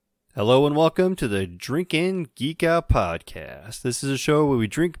Hello and welcome to the Drink In Geek Out podcast. This is a show where we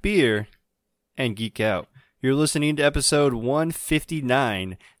drink beer and geek out. You're listening to episode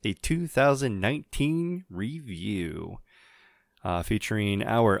 159, the 2019 review, featuring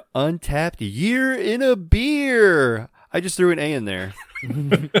our Untapped Year in a Beer. I just threw an A in there.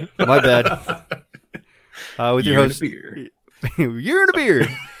 My bad. With your host, Year in a Beer.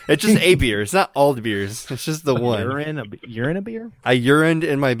 It's just a beer. It's not all the beers. It's just the one. You're in a beer? I urined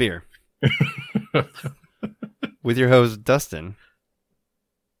in my beer. With your host, Dustin.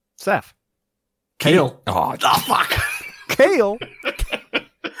 Seth. Kale. Oh, fuck. Kale.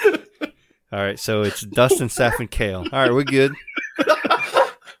 All right, so it's Dustin, Seth, and Kale. All right, we're good.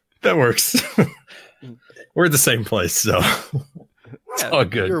 That works. We're at the same place, so it's all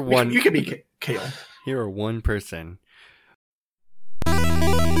good. You're one. You can be Kale. You're one person.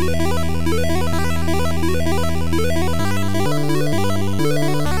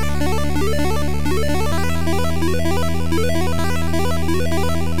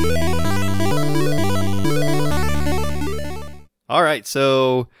 All right,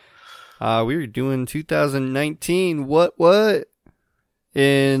 so we were doing 2019. What?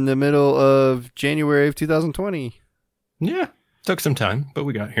 In the middle of January of 2020. Yeah, took some time, but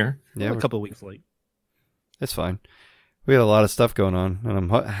we got here. Yeah, a couple of weeks late. That's fine. We had a lot of stuff going on, and I'm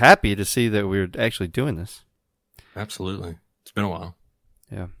happy to see that we're actually doing this. Absolutely. It's been a while.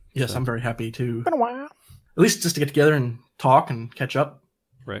 Yeah. Yes, So- I'm very happy to Been a while. at least just to get together and talk and catch up,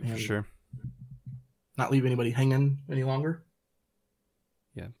 Right, for And- sure. not leave anybody hanging any longer.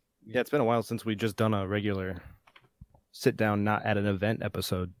 Yeah, it's been a while since we just done a regular sit down, not at an event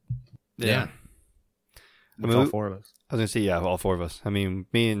episode Yeah. with mean, all we- four of us. I was going to say, yeah, all four of us. I mean,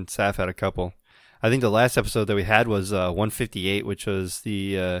 me and Saf had a couple. I think the last episode that we had was 158, which was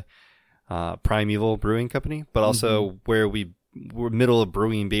the Primeval Brewing Company, but also where we were middle of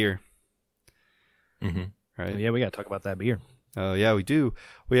brewing beer. Mm-hmm. Right? Yeah, we got to talk about that beer. Oh, yeah, we do.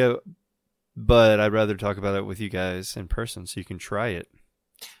 We have, but I'd rather talk about it with you guys in person so you can try it.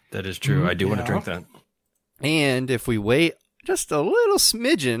 That is true. I do want to Yeah. drink that. And if we wait just a little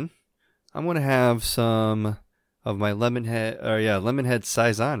smidgen, I'm going to have some of my Lemonhead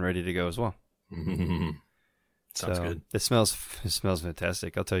Saison ready to go as well. Sounds So, good. It smells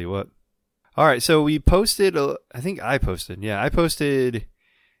fantastic. I'll tell you what. All right, so we posted. I think I posted. Yeah, I posted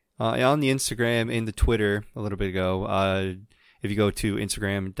on the Instagram and the Twitter a little bit ago. If you go to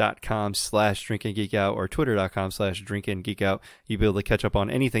Instagram.com/drinkandgeekout or Twitter.com/drinkandgeekout, you'll be able to catch up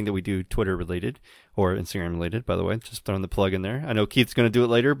on anything that we do Twitter related or Instagram related. By the way, just throwing the plug in there. I know Keith's going to do it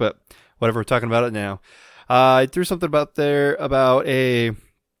later, but whatever. We're talking about it now. I threw something about a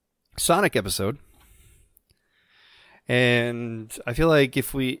Sonic episode. And I feel like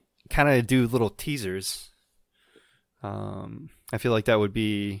if we kind of do little teasers, I feel like that would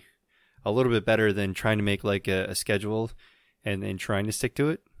be a little bit better than trying to make like a schedule and then trying to stick to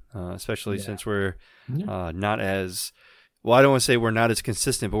it, especially since we're not as, well, I don't want to say we're not as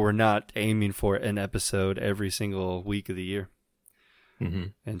consistent, but we're not aiming for an episode every single week of the year. Mm-hmm.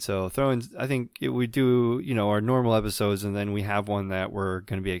 And so I think we do, our normal episodes, and then we have one that we're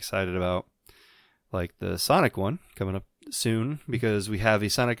going to be excited about, like the Sonic one coming up soon, because we have a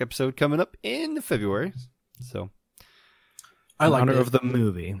Sonic episode coming up in February. So I In like honor it. of the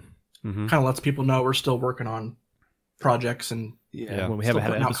movie. Kind of lets people know we're still working on projects and Yeah. When we Still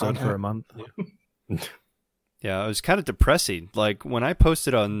haven't had an putting out episode for a content. month. yeah, it was kind of depressing. Like when I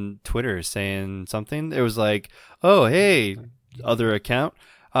posted on Twitter saying something, it was like, "Oh, hey, other account,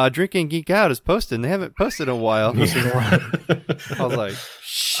 Drinking Geek Out is posted. They haven't posted in a while." I was like,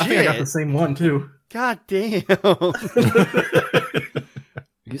 "Shit, I think I got the same one too. God damn."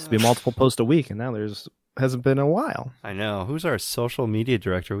 It used to be multiple posts a week, and now hasn't been a while. I know. Who's our social media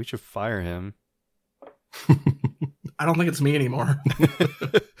director? We should fire him. I don't think it's me anymore.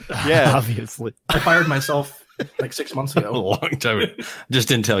 Yeah. Obviously. I fired myself like 6 months A ago. long time. Just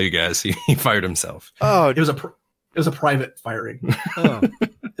didn't tell you guys. He fired himself. Oh, It was a private firing. oh.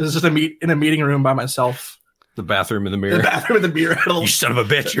 It was just in a meeting room by myself. The bathroom in the In the mirror. bathroom with the beer. Had a You little son of a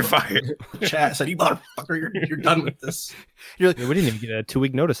bitch, you're fired. chat. Said, "You motherfucker, you're done with this." You're like, Yeah, we didn't even get a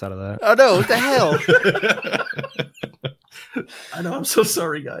 2-week notice out of that. "Oh no, what the hell?" I know. I'm so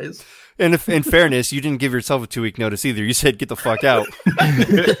sorry, guys. And if, in fairness, you didn't give yourself a 2-week notice either. You said, "Get the fuck out."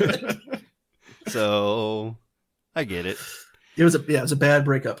 So I get it. It was a bad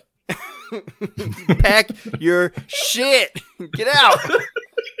breakup. Pack your shit. Get out.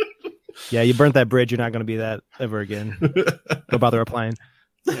 Yeah, you burnt that bridge. You're not going to be that ever again. Don't bother applying.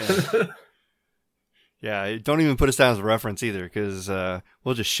 Yeah. Yeah, don't even put us down as a reference either, because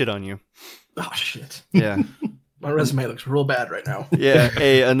we'll just shit on you. Oh shit. Yeah. My resume looks real bad right now. Yeah,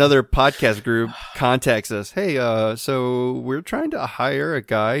 another podcast group contacts us. Hey, so we're trying to hire a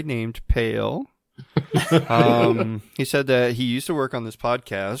guy named Pale. He said that he used to work on this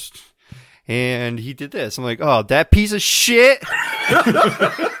podcast, and he did this. I'm like, oh, that piece of shit.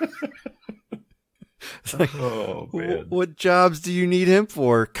 It's like, Oh, man. what jobs do you need him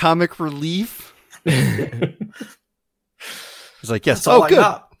for? Comic relief? He's like, yes. That's all Oh, I good.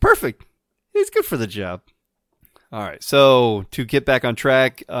 got. Perfect. He's good for the job. All right. So to get back on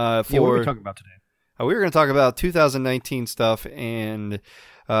track, What are we talking about today? we were going to talk about 2019 stuff and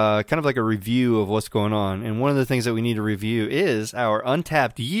kind of like a review of what's going on. And one of the things that we need to review is our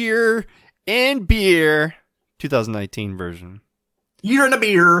Untapped Year in Beer 2019 version. You're in a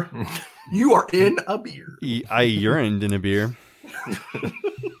beer. You are in a beer. I urined in a beer.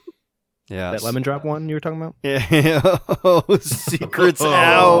 Yeah. That lemon drop one you were talking about? Yeah. Oh, secrets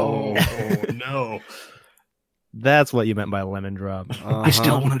out. Oh, no. That's what you meant by lemon drop. I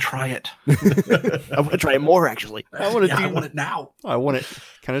still want to try it. I want to try it more, actually. I want to I want it now. I want it.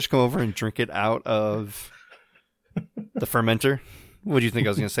 Can I just come over and drink it out of the fermenter? What do you think? I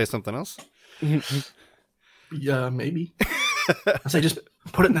was going to say something else? Yeah, maybe. I say just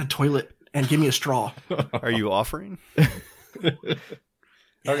put it in the toilet and give me a straw. Are you offering?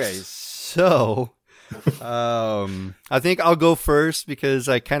 Okay, so I think I'll go first because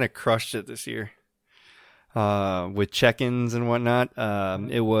I kind of crushed it this year with check-ins and whatnot.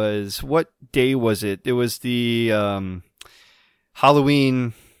 It was, what day was it? It was the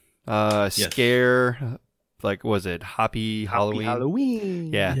Halloween scare. Like, was it Happy Halloween?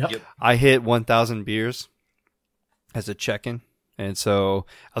 Halloween. Yeah. Yep. I hit 1,000 beers as a check-in. And so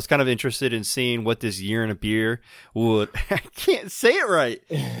I was kind of interested in seeing what this year in a beer would. I can't say it right.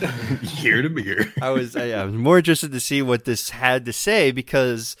 Year to beer. I was more interested to see what this had to say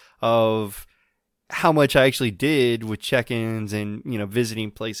because of how much I actually did with check-ins and, visiting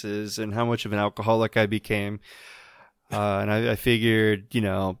places and how much of an alcoholic I became. And I figured,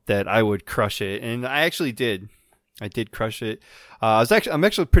 that I would crush it. And I actually did. I did crush it. I'm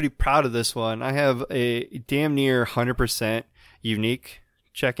actually pretty proud of this one. I have a damn near 100% unique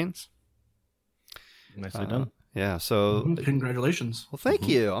check-ins. Nicely done. Yeah. So, Congratulations. well, thank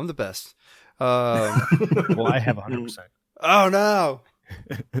you. I'm the best. Well, I have 100%. Oh no.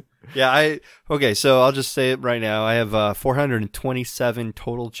 Yeah. Okay. So I'll just say it right now. I have 427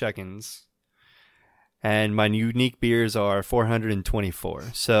 total check-ins, and my unique beers are 424.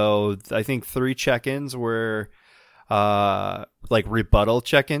 So I think 3 check-ins were like rebuttal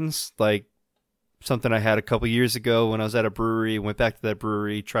check-ins, like something I had a couple years ago when I was at a brewery, went back to that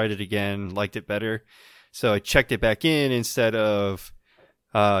brewery, tried it again, liked it better. So I checked it back in instead of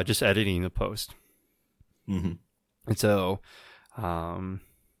just editing the post. Mm-hmm. And so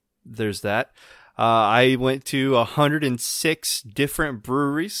there's that. I went to 106 different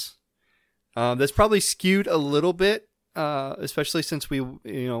breweries. That's probably skewed a little bit, especially since we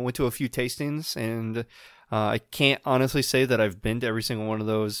went to a few tastings, and I can't honestly say that I've been to every single one of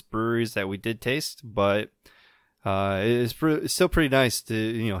those breweries that we did taste, but it's still pretty nice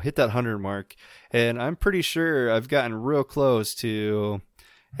to hit that 100 mark. And I'm pretty sure I've gotten real close to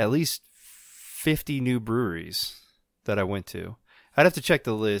at least 50 new breweries that I went to. I'd have to check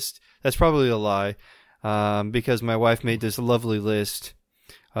the list. That's probably a lie, because my wife made this lovely list,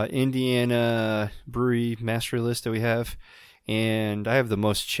 Indiana brewery master list that we have, and I have the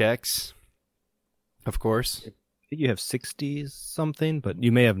most checks. Of course. I think you have 60 something, but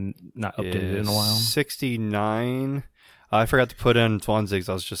you may have not updated it in a while. 69. I forgot to put in Swanzig's.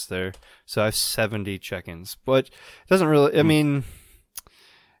 I was just there. So I have 70 check-ins. But it doesn't really, I mean,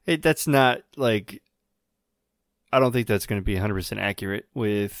 that's not like, I don't think that's going to be 100% accurate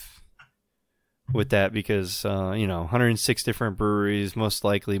with that because, 106 different breweries, most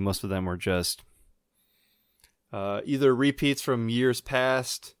likely, most of them were just either repeats from years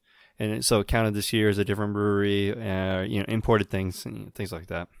past, and so it counted this year as a different brewery, imported things, things like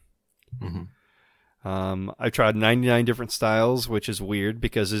that. Mm-hmm. I've tried 99 different styles, which is weird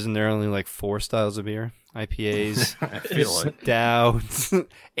because isn't there only like 4 styles of beer? IPAs, I feel like stouts,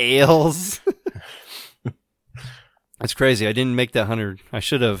 ales. That's crazy. I didn't make that 100. I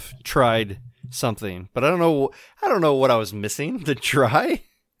should have tried something, but I don't know what I was missing to try.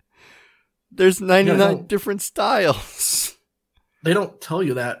 There's 99 different styles. They don't tell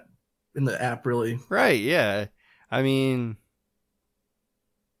you that in the app, really. Right, yeah. I mean,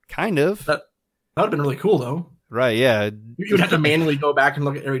 kind of. That would have been really cool, though. Right, yeah. You would have to manually go back and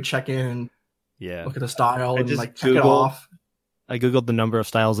look at every check-in and Yeah. look at the style and just check it off. I googled the number of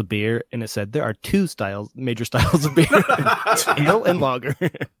styles of beer, and it said there are 2 major styles of beer: ale and lager.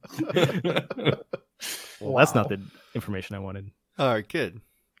 Well, that's not the information I wanted. All right, good.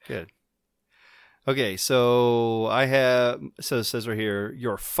 Okay, so it says right here,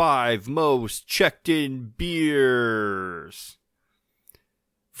 your 5 most checked in beers.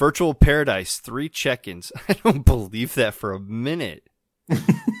 Virtual Paradise, 3 check-ins. I don't believe that for a minute.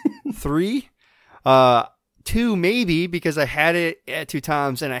 3? 2 maybe, because I had it at 2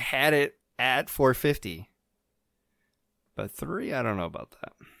 times and I had it at 450. But 3, I don't know about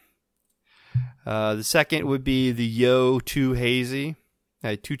that. The second would be the Yo 2 Hazy. I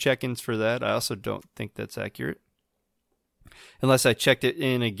had 2 check-ins for that. I also don't think that's accurate. Unless I checked it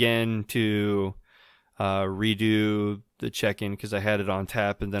in again to redo the check-in because I had it on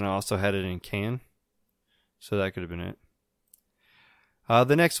tap and then I also had it in can. So that could have been it.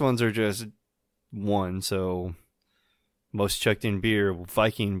 The next ones are just 1. So most checked in beer,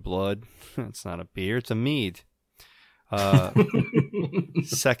 Viking Blood. It's not a beer, it's a mead.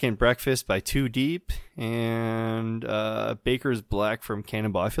 Second Breakfast by Too Deep and Baker's Black from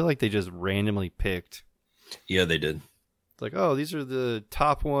Cannonball. I feel like they just randomly picked. Yeah, they did. It's like, oh, these are the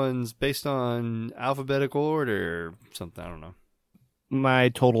top ones based on alphabetical order or something. I don't know. My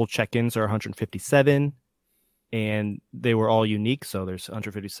total check-ins are 157, and they were all unique. So there's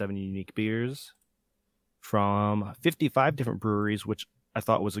 157 unique beers from 55 different breweries, which I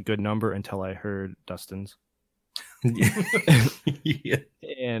thought was a good number until I heard Dustin's. Yeah.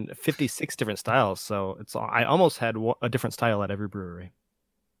 And 56 different styles. So I almost had a different style at every brewery.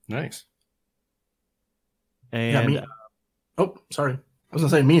 Nice. And sorry. I was gonna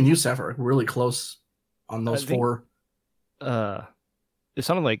say me and you, Seth, are really close on those 4. It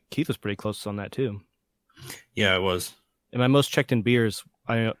sounded like Keith was pretty close on that too. Yeah, it was. And my most checked in beers,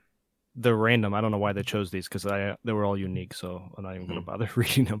 they're random. I don't know why they chose these because they were all unique. So I'm not even going to bother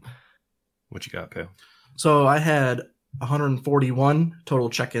reading them. What you got, Pale? So I had 141 total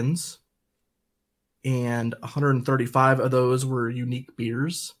check-ins, and 135 of those were unique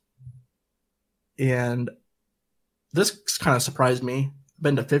beers. And this kind of surprised me. I've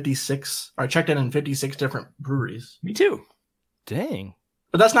been to 56. I checked in 56 different breweries. Me too. Dang.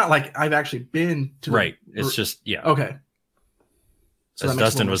 But that's not like I've actually been to. Right. It's just, yeah. Okay. So as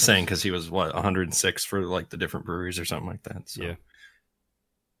Dustin was saying, because he was, 106 for like the different breweries or something like that. So. Yeah.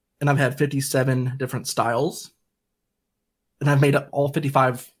 And I've had 57 different styles. And I've made up all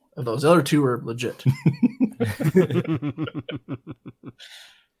 55 of those. The other 2 are legit.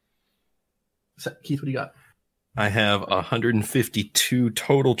 Keith, what do you got? I have 152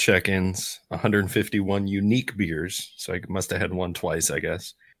 total check-ins, 151 unique beers. So I must have had one twice, I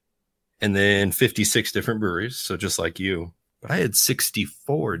guess. And then 56 different breweries. So just like you. But I had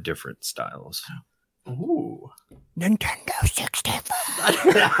 64 different styles. Ooh. Nintendo 64.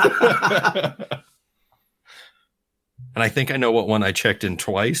 And I think I know what one I checked in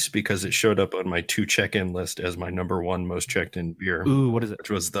twice because it showed up on my 2 check-in list as my number 1 most checked in beer. Ooh, what is it? Which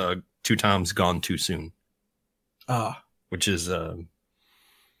was the 2 Toms Gone Too Soon. Which is,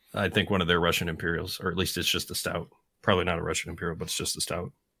 I think, one of their Russian Imperials, or at least it's just a stout. Probably not a Russian Imperial, but it's just a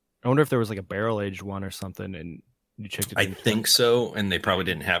stout. I wonder if there was like a barrel-aged one or something, and you checked it I think so, and they probably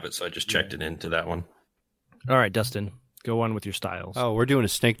didn't have it, so I just checked it into that one. All right, Dustin, go on with your styles. Oh, we're doing a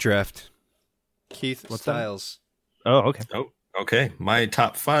snake draft. Keith, What's styles? Oh, okay. Oh, okay. My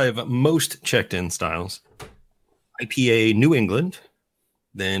top 5 most checked-in styles. IPA New England,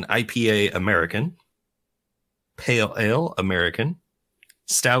 then IPA American, Pale Ale American,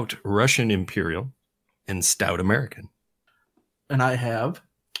 Stout Russian Imperial, and Stout American. And I have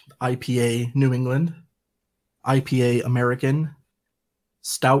IPA New England, IPA American,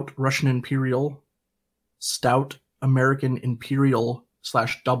 Stout Russian Imperial, Stout American Imperial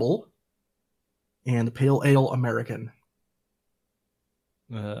 /double, and Pale Ale American.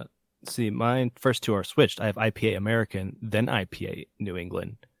 See, my first 2 are switched. I have IPA American, then IPA New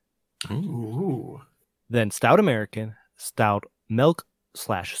England. Ooh. Then Stout American, Stout Milk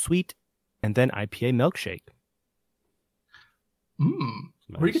 /Sweet, and then IPA Milkshake. Nice.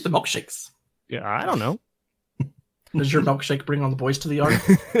 Where do you get the milkshakes? Yeah, I don't know. Does your milkshake bring all the boys to the yard?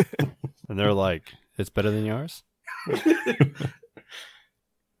 And they're like, it's better than yours?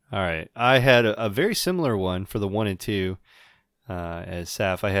 All right. I had a very similar one for the 1 and 2 as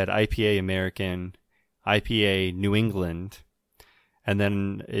Saf. I had IPA American, IPA New England, and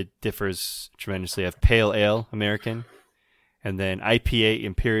then it differs tremendously. I have Pale Ale American, and then IPA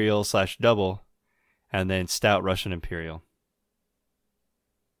Imperial /double, and then Stout Russian Imperial.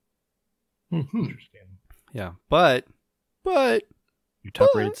 Interesting. Yeah, but Your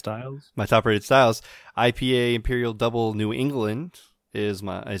top-rated styles? my top-rated styles, IPA Imperial Double New England is a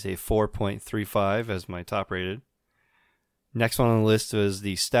 4.35 as my top-rated. Next one on the list was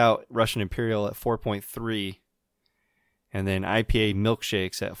the Stout Russian Imperial at 4.3. And then IPA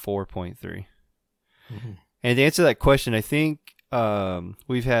Milkshakes at 4.3. Mm-hmm. And to answer that question, I think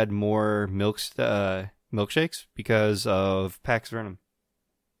we've had more milkshakes because of Pax Venom.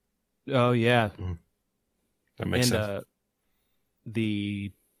 Oh yeah, That makes and sense.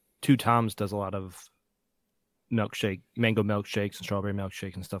 the Two Toms does a lot of mango milkshakes and strawberry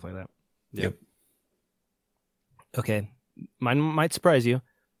milkshakes and stuff like that. Yep. Okay, mine might surprise you.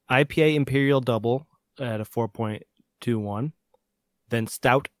 IPA Imperial Double at a 4.21, then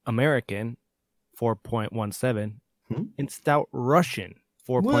Stout American 4.17, and Stout Russian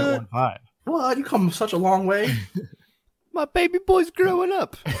 4.15. What? You come such a long way. My baby boy's growing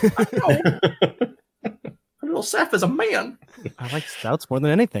up. I know. Little Seth is a man. I like stouts more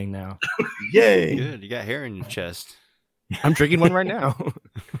than anything now. Yay! Good. You got hair in your chest. I'm drinking one right now.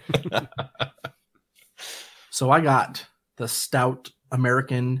 So I got the Stout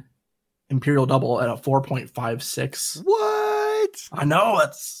American Imperial Double at a 4.56. What? I know,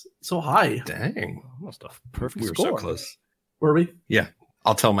 that's so high. Dang. Almost a perfect We were score. so close. Were we?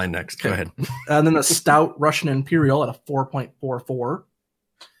 I'll tell mine next. Go Okay. ahead. And then the Stout Russian Imperial at a 4.44.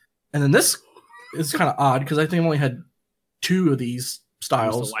 And then this is kind of odd because I think I only had 2 of these I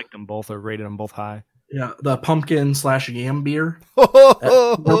styles. liked them both or rated them both high. Yeah, the pumpkin / yam beer Oh, at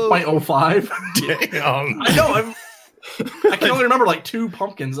 4.05. Damn. I know. I can only remember like 2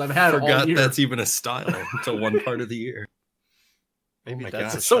 pumpkins I've had all Forgot year. that's even a style until one part of the year. Maybe my that's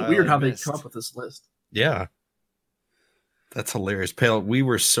God. a It's so style weird I how they missed. come up with this list. Yeah. That's hilarious. Pale, we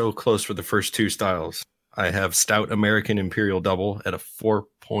were so close for the first 2 styles. I have Stout American Imperial Double at a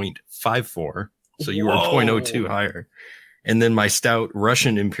 4.54. So you were Whoa. 0.02 higher. And then my Stout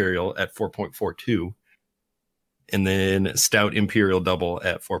Russian Imperial at 4.42. And then Stout Imperial Double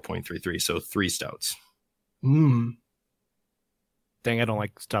at 4.33. So 3 stouts. Mm. Dang, I don't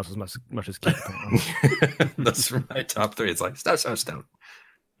like stouts as much as Keith. That's my top 3. It's like stout.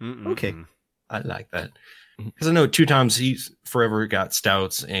 Mm-mm. Okay. I like that. Because I know 2 times he's forever got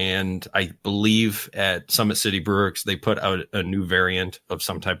stouts, and I believe at Summit City Brewworks they put out a new variant of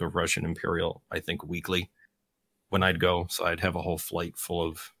some type of Russian Imperial, I think weekly when I'd go. So I'd have a whole flight full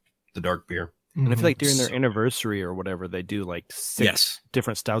of the dark beer. And I feel like during So- their anniversary or whatever, they do like 6 Yes,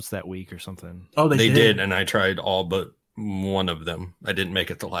 different stouts that week or something. Oh, they did. And I tried all but one of them. I didn't make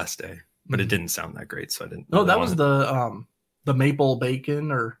it the last day, but it Mhm. didn't sound that great. So I didn't. No, really that want was it. the maple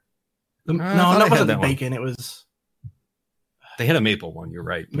bacon or I no, thought I that had wasn't that the one. bacon. It was They had a maple one. You're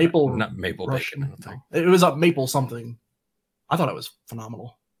right. but maple, not maple Russian. bacon. I don't think. It was a maple something. I thought it was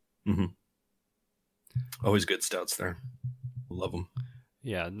phenomenal. Always good stouts there. Love them.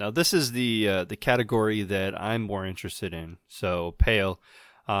 Yeah. Now this is the category that I'm more interested in. So, Pale,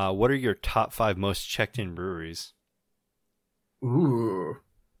 what are your top 5 most checked in breweries? Ooh.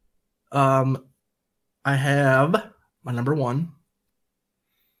 I have my number 1,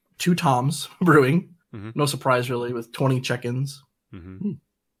 Two Toms Brewing. Mhm. No surprise, really, with 20 check-ins. Mm-hmm.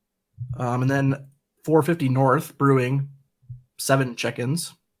 And then 450 North Brewing, 7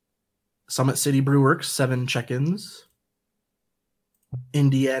 check-ins. Summit City Brewworks, 7 check-ins.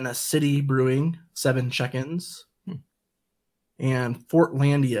 Indiana City Brewing, 7 check-ins. And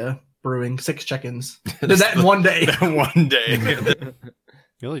Fortlandia Brewing, 6 check-ins. Did that in one day. That one day.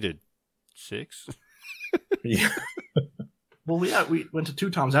 You only did 6? Yeah. Well, we went to 2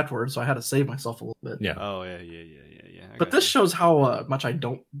 Toms afterwards, so I had to save myself a little bit. Yeah. Oh, yeah. I But got this you. shows how much I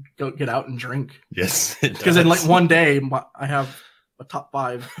don't go get out and drink. Yes. Because in like one day, I have a top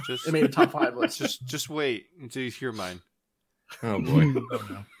 5. Just, I made a top 5 list. just wait until you hear mine. Oh boy.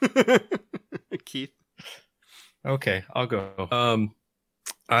 Keith? Okay, I'll go.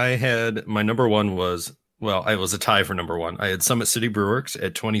 I had my number 1 was I was a tie for number 1. I had Summit City Brewworks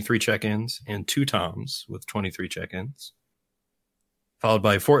at 23 check-ins and 2 Toms with 23 check-ins, followed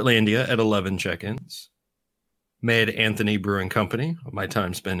by Fortlandia at 11 check-ins. Mad Anthony Brewing Company, my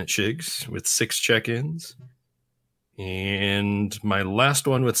time spent at Shigs, with 6 check-ins. And my last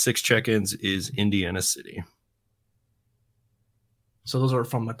one with 6 check-ins is Indiana City. So those are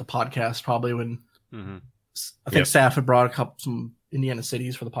from like the podcast, probably when Mm-hmm. I think Yep. Saf had brought some Indiana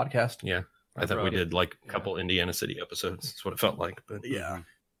cities for the podcast. Yeah, I thought we brought it. did like a couple Indiana City episodes. That's what it felt like. But Yeah.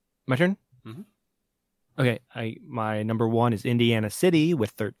 My turn? Mhm. Okay, my number 1 is Indiana City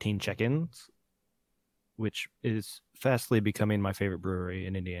with 13 check-ins, which is fastly becoming my favorite brewery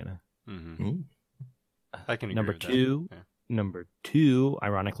in Indiana. Mm-hmm. Mm. I can agree Number with that. 2, Yeah. Number 2,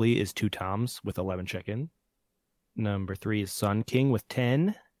 ironically, is Two Toms with 11 check-in. Number 3 is Sun King with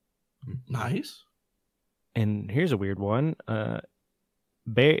 10. Nice. And here's a weird one.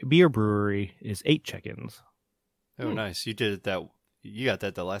 Beer Brewery is 8 check-ins. Oh, nice. You did it that. You got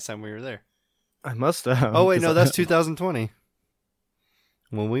that the last time we were there. I must have. Oh wait, no, that's 2020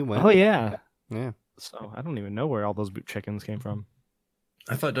 when we went. Oh yeah. Yeah. So I don't even know where all those boot chickens came from.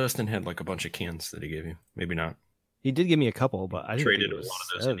 I thought Dustin had like a bunch of cans that he gave you. Maybe not. He did give me a couple, but I didn't Traded think it one was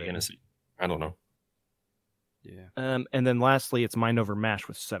of those into 7. Hennessy. I don't know. Yeah. And then lastly, it's Mind Over Mash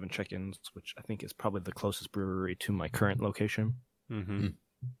with 7 chickens, which I think is probably the closest brewery to my current location. Mm-hmm.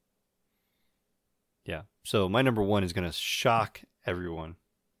 Yeah. So my number 1 is gonna shock everyone.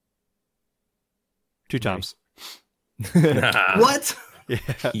 2 times. What? Yeah.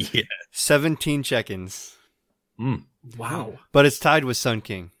 Yeah. 17 check-ins, Wow. but it's tied with Sun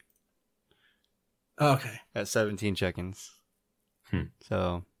King Okay. at 17 check-ins. Hmm.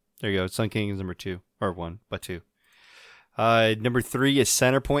 So there you go. Sun King is number 2 or 1, but 2. Number 3 is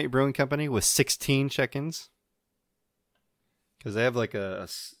Centerpoint Brewing Company with 16 check-ins. Because they have like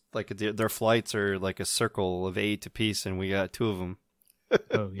their flights are like a circle of 8 apiece, and we got 2 of them.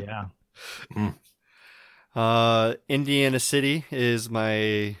 Oh yeah. Indiana City is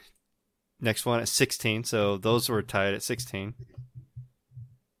my next one at 16. So those were tied at 16.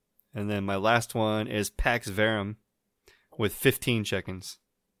 And then my last one is Pax Verum with 15 check-ins.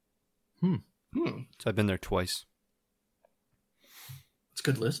 So I've been there twice. It's a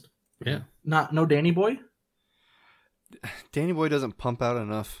good list. Yeah. No Danny Boy? Danny Boy doesn't pump out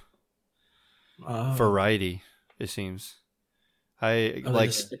enough variety, it seems. I Oh, like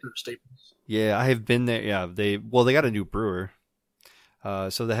the sticker staples. Yeah, I have been there. Yeah, they got a new brewer.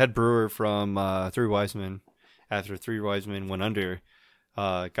 So the head brewer from Three Wise Men, after Three Wise Men went under,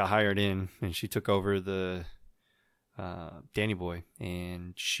 got hired in, and she took over the Danny Boy,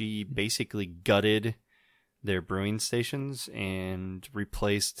 and she basically gutted their brewing stations and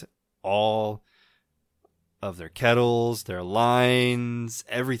replaced all of their kettles, their lines,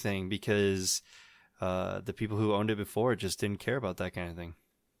 everything, because the people who owned it before just didn't care about that kind of thing.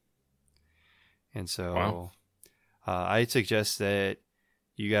 And so I'd suggest that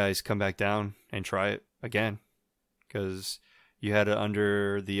you guys come back down and try it again, because you had it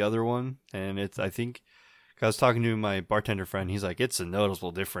under the other one, and I think I was talking to my bartender friend, he's like, it's a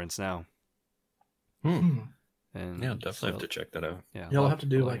noticeable difference now. And Yeah, definitely have to check that out. Yeah, You'll have to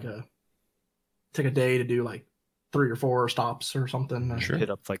do take a day to do like 3 or 4 stops or something. Sure. Hit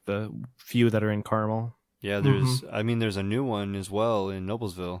up like the few that are in Carmel. Yeah, there's a new one as well in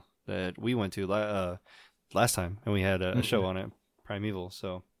Noblesville that we went to last time, and we had a show on it, Primeval.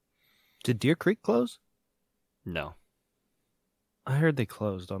 So Did Deer Creek close? no, I heard they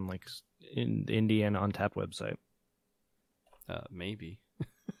closed on like in the Indiana Untapped website. maybe.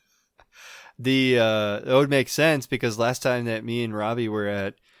 It would make sense because last time that me and Robbie were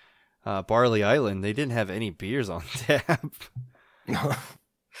at Barley Island, they didn't have any beers on tap. It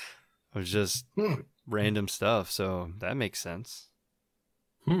was just random stuff, so that makes sense.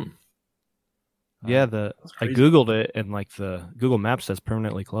 Yeah, I crazy. googled it and like the Google Maps says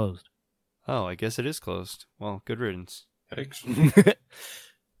permanently closed. Oh, I guess it is closed. Well, good riddance. Thanks.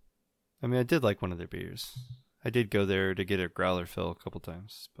 I mean, I did like one of their beers. I did go there to get a growler fill a couple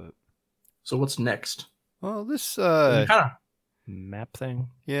times, but So what's next? well, this Kind of. Map thing.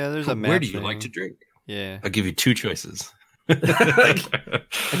 yeah, there's a map. Where do you thing. like to drink? Yeah, I'll give you 2 choices. I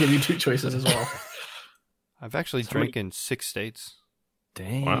give you 2 choices as well. I've actually drank in 6 states.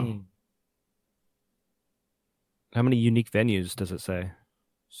 Dang. Wow. How many unique venues does it say?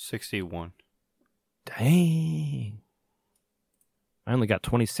 61. Dang. I only got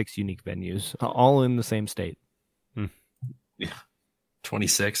 26 unique venues, all in the same state.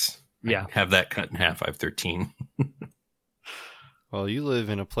 26. Yeah. I have that cut in half. I have 13. Well, you live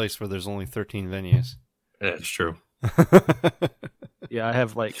in a place where there's only 13 venues. That's true. Yeah, I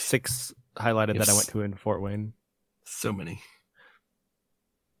have like 6 highlighted that I Yes. went to in Fort Wayne. So many.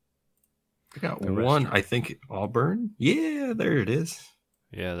 I got The one, restaurant. I think Auburn. Yeah, there it is.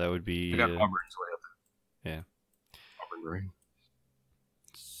 Yeah, that would be. I got Auburn's way up there. Yeah. Auburn Brewing.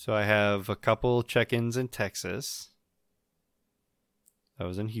 So I have a couple check-ins in Texas. I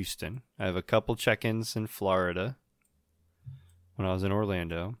was in Houston. I have a couple check-ins in Florida when I was in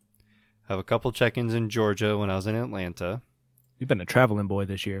Orlando. I have a couple check-ins in Georgia when I was in Atlanta. You've been a traveling boy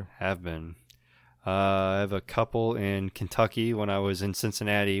this year. Have been. I have a couple in Kentucky when I was in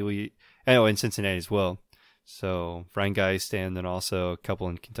Cincinnati. In Cincinnati as well. So Rheingeist, and then also a couple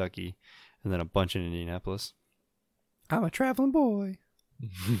in Kentucky, and then a bunch in Indianapolis. I'm a traveling boy.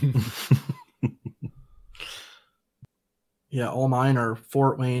 Yeah, all mine are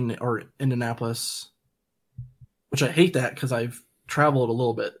Fort Wayne or Indianapolis, which I hate that because I've traveled a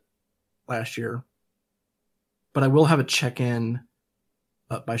little bit last year. But I will have a check-in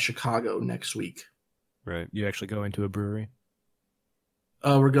up by Chicago next week. Right. You actually go into a brewery?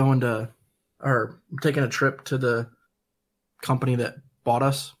 We're taking a trip to the company that bought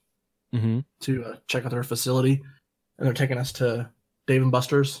us Mm-hmm. to check out their facility, and they're taking us to Dave and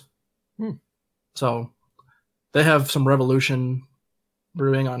Buster's. So they have some Revolution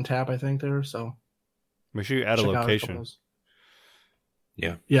brewing on tap, I think there. So Make sure you add a check out couple location. of those.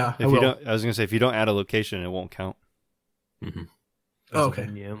 Yeah. Yeah, If you don't, I was gonna say if you don't add a location, it won't count. Mm-hmm. Oh, okay.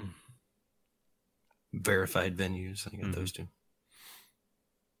 Yeah. Verified venues. I got Mhm. those two.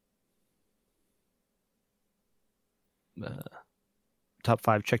 Top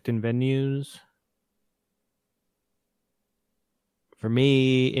 5 checked-in venues. For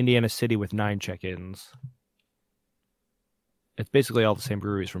me, Indiana City with 9 check-ins. It's basically all the same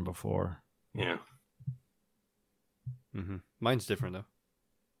breweries from before. Yeah. Mm-hmm. Mine's different though.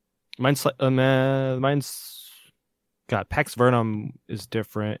 Mine's got Pax Vernum is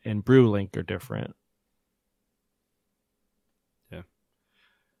different and Brewlink are different.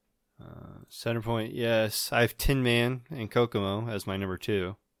 Centerpoint, yes. I have Tin Man and Kokomo as my number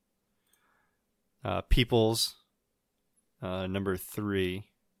 2. Peoples, number 3.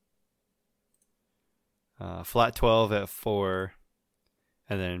 Flat 12 at 4.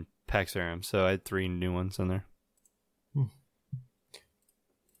 And then Pax Verum. So I had 3 new ones in there.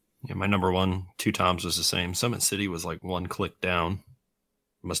 Yeah, my number 1, Two Toms, was the same. Summit City was like one click down.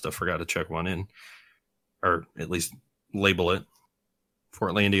 Must have forgot to check one in. Or at least label it.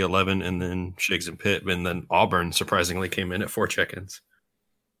 Portlandia 11, and then Shiggs and Pitt, and then Auburn surprisingly came in at 4 check-ins.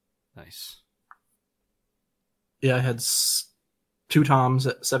 Nice. Yeah, I had 2 Toms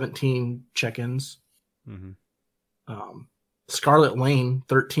at 17 check-ins. Mm-hmm. Scarlet Lane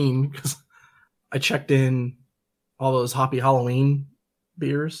 13 because I checked in all those Hoppy Halloween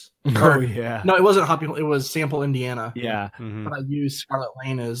beers. Oh, yeah. No, it wasn't Hoppy. It was Sample Indiana. Yeah. Mm-hmm. But I used Scarlet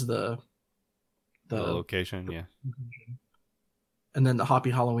Lane as the location, yeah. And then the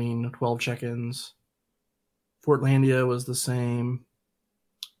Hoppy Halloween 12 check-ins. Portlandia was the same,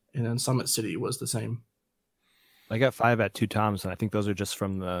 and then Summit City was the same. I got 5 at Two Toms, and I think those are just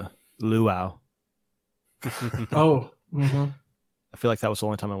from the luau. Oh, mm-hmm. I feel like that was the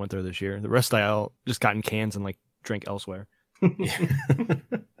only time I went there this year. The rest I all just got in cans and like drank elsewhere.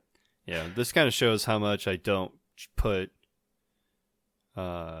 Yeah, this kind of shows how much I don't put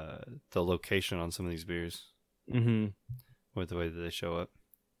the location on some of these beers Mm-hmm. with the way that they show up.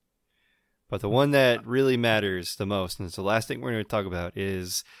 But the one that really matters the most, and it's the last thing we're going to talk about,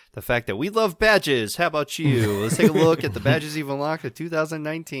 is the fact that we love badges. How about you? Let's take a look at the badges you've unlocked of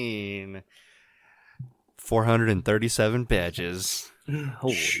 2019. 437 badges.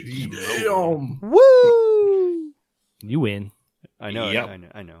 Holy Damn. Woo! You win. I know, Yep.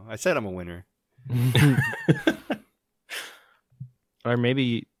 I know. I said I'm a winner. Or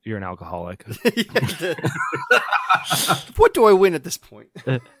maybe you're an alcoholic. What do I win at this point?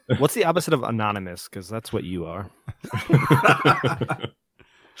 What's the opposite of anonymous? Because that's what you are.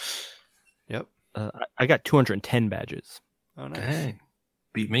 Yep. I got 210 badges. Oh, nice. Hey,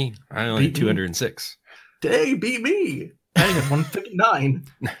 beat me. I only had Beat me. 206. Dang, beat me. I had 159.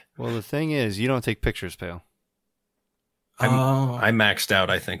 Well, the thing is, you don't take pictures, pal. I maxed out,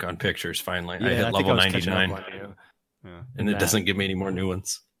 I think, on pictures finally. I hit think level was catching up 99, on you. Yeah. and it Nah. doesn't give me any more new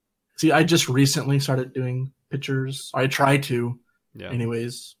ones. See, I just recently started doing pictures. I try to, Yeah.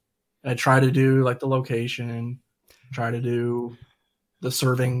 anyways. I try to do like the location, try to do the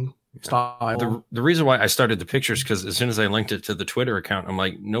serving style. The reason why I started the pictures, because as soon as I linked it to the Twitter account, I'm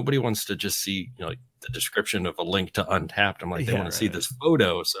like, nobody wants to just see, you know, like the description of a link to Untapped. I'm like, they Yeah, want to see right. this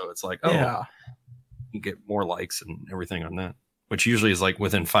photo. So it's like, oh, Yeah. you get more likes and everything on that, which usually is like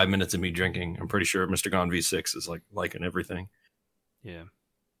within 5 minutes of me drinking. I'm pretty sure Mr. Gone V6 is like liking everything. Yeah.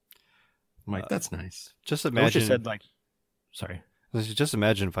 I'm like, that's nice. Just I wish imagine. it said like, sorry. Just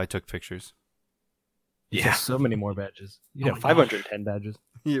imagine if I took pictures. Yeah. So many more badges. You Oh have my 510 badges.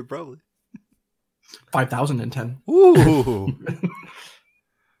 Yeah, probably. 5,010. Ooh.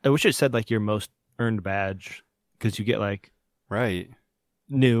 I wish it said like your most earned badge because you get like Right.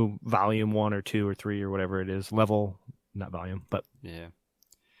 new volume 1 or 2 or 3 or whatever it is, level, not volume, but Yeah.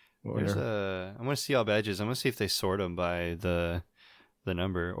 whatever. There's I'm gonna see all badges. I'm gonna see if they sort them by the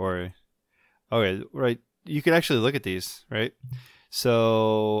number or. Okay, right. You can actually look at these, right?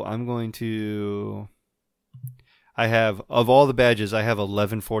 So I'm going to. I have of all the badges, I have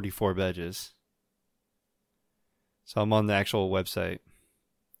 1144 badges. So I'm on the actual website.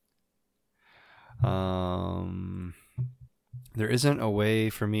 There isn't a way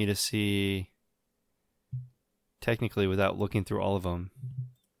for me to see technically without looking through all of them.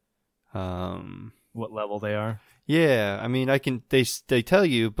 What level they are. Yeah, I mean, I can. They tell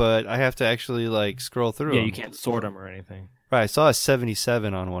you, but I have to actually like scroll through. Yeah, them. you can't sort them or anything. Right, I saw a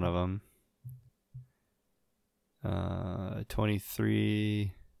 77 on one of them.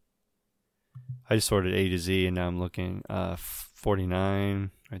 23. I just sorted A to Z, and now I'm looking.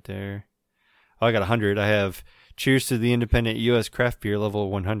 49 right there. Oh, I got 100. I have Cheers to the Independent U.S. Craft Beer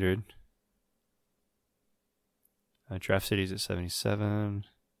level 100. Draft City's at 77.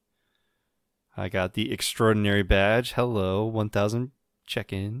 I got the Extraordinary Badge. Hello, 1,000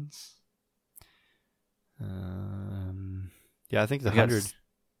 check-ins. Yeah, I think the I got 100.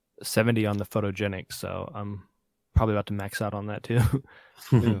 70 on the photogenic, so I'm probably about to max out on that too.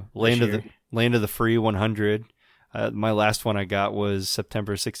 Ooh, Land This of the Free 100. My last one I got was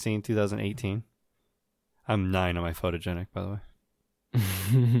September 16, 2018. I'm 9 on my photogenic, by the way.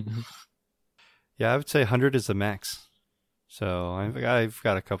 Yeah, I would say 100 is the max. So I've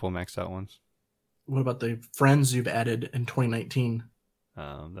got a couple maxed out ones. What about the friends you've added in 2019?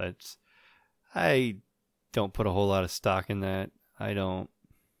 I don't put a whole lot of stock in that. It don't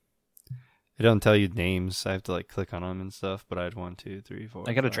tell you names. I have to like click on them and stuff. But I had 1, 2, 3, 4.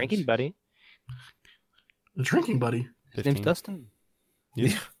 I got a 5, drinking 6, buddy. The drinking buddy. His name's 15. Dustin.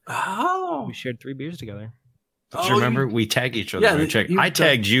 Yeah. Oh. We shared 3 beers together. Do you remember? We tag each other. Yeah, I checked. you- I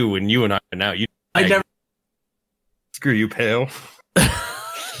tagged you, and you and I are now. You I never. screw you, pale. I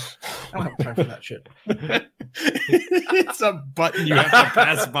don't have time for that shit. It's a button you have to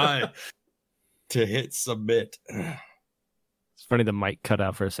pass by to hit submit. It's funny the mic cut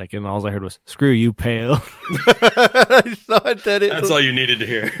out for a second. All I heard was "Screw you, pale." I thought that it. That's all you needed to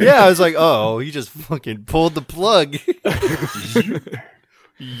hear. Yeah, I was like, oh, he just fucking pulled the plug.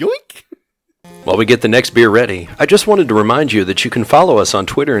 Yoink. While we get the next beer ready, I just wanted to remind you that you can follow us on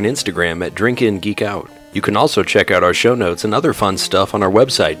Twitter and Instagram at DrinkInGeekOut. You can also check out our show notes and other fun stuff on our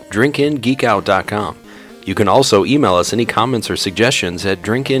website, drinkingeekout.com. You can also email us any comments or suggestions at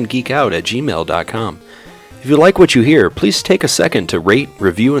drinkingeekout@gmail.com. If you like what you hear, please take a second to rate,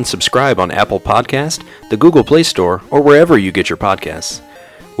 review, and subscribe on Apple Podcast, the Google Play Store, or wherever you get your podcasts.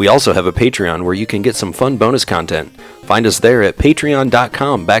 We also have a Patreon where you can get some fun bonus content. Find us there at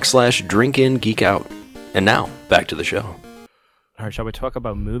patreon.com/drinkingeekout. And now, back to the show. All right, shall we talk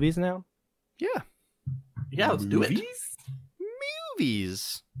about movies now? Yeah. Yeah, let's do it.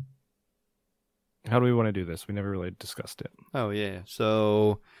 Movies. How do we want to do this? We never really discussed it. Oh yeah.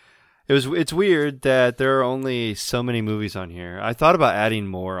 So it's weird that there are only so many movies on here. I thought about adding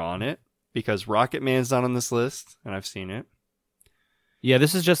more on it because Rocket Man's not on this list, and I've seen it. Yeah,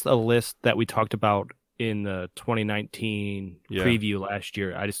 this is just a list that we talked about in the 2019 Yeah. preview last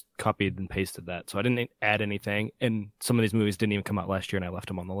year. I just copied and pasted that. So I didn't add anything. And some of these movies didn't even come out last year, and I left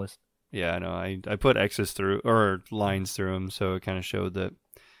them on the list. Yeah, I know. I put X's through or lines through them, so it kind of showed that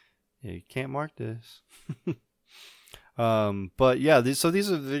you can't mark this. But yeah, these are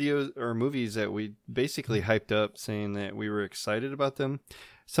videos or movies that we basically hyped up, saying that we were excited about them.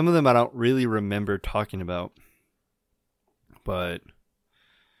 Some of them I don't really remember talking about, but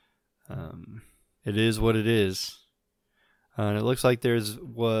it is what it is. And it looks like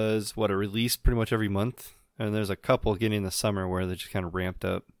was a release pretty much every month, and there's a couple getting in the summer where they just kind of ramped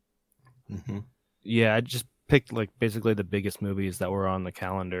up. Mm-hmm. Yeah, I just picked like basically the biggest movies that were on the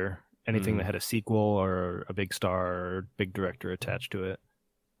calendar. Anything Mhm. that had a sequel or a big star or big director attached to it.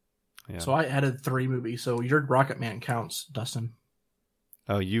 Yeah. So I added 3 movies. So your Rocket Man counts, Dustin.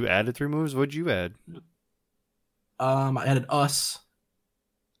 Oh, you added 3 movies? What'd you add? I added Us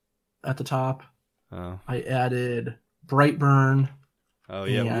at the top. Oh, I added Brightburn oh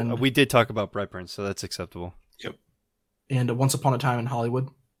yeah. And- We did talk about Brightburn, so that's acceptable. and Once Upon a Time in Hollywood.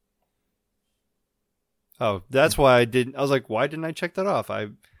 Oh, that's why I didn't. I was like, why didn't I check that off?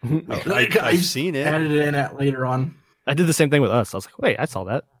 I've seen it. Added it in at later on. I did the same thing with Us. I was like, wait, I saw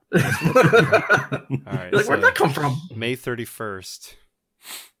that. All right, You're like, where'd so that come from? May 31st.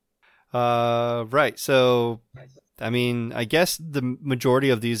 Right. So, I mean, I guess the majority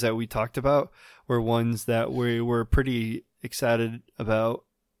of these that we talked about were ones that we were pretty excited about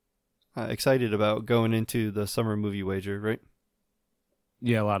going into the summer movie wager, right?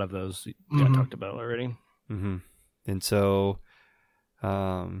 Yeah, a lot of those Mhm. got talked about already. Mm-hmm. And so,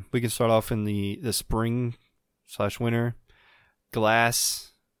 we can start off in the spring/winter.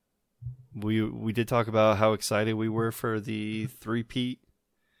 Glass. We did talk about how excited we were for the three-peat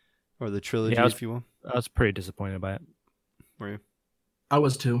or the trilogy, Yeah, if you will. I was pretty disappointed by it. Were you? I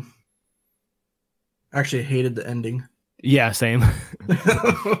was too. Actually, I hated the ending. Yeah, same.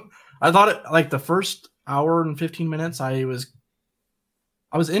 I thought it like the first hour and 15 minutes. I was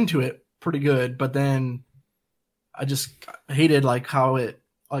into it pretty good, but then I just hated like how it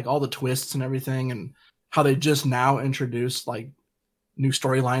like all the twists and everything, and how they just now introduced like new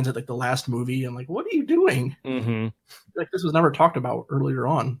storylines at like the last movie. I'm like, what are you doing? Mm-hmm. Like this was never talked about earlier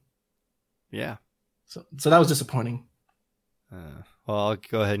on. Yeah. So that was disappointing. Well, I'll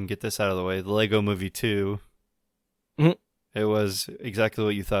go ahead and get this out of the way. The Lego Movie 2. Mhm. It was exactly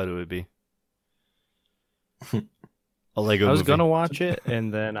what you thought it would be. A Lego I was movie. gonna watch it,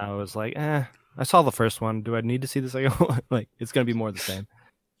 and then I was like, I saw the first one. Do I need to see the second one? Like, it's gonna be more of the same.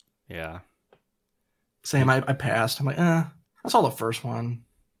 Yeah. Same, I passed. I'm like, I saw the first one.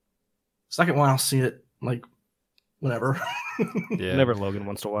 Second one, I'll see it like whenever. Yeah. Whenever Logan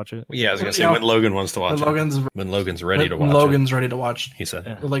wants to watch it. Yeah, I was gonna say Yeah. when Logan wants to watch When it. Logan's Ready to watch when Logan's ready to watch it. He said.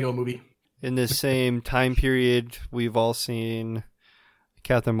 Yeah. the Lego movie. In the same time period, we've all seen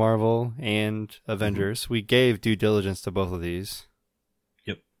Captain Marvel and Avengers. We gave due diligence to both of these.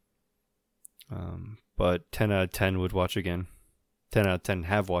 Yep. But 10 out of 10 would watch again. 10 out of 10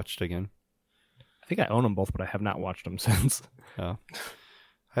 have watched again. I think I own them both, but I have not watched them since. Oh.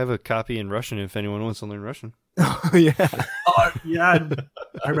 I have a copy in Russian if anyone wants to learn Russian. Yeah. Oh yeah,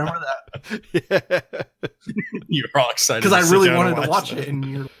 I remember that Yeah. You're all excited because I to sit really down and wanted to watch that. it, and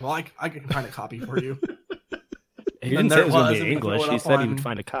you're like, I can find a copy for you. He And didn't there say it was going was, to and be we throw English. it He up said he on- would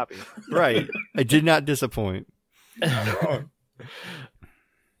find a copy. Right. I did not disappoint. But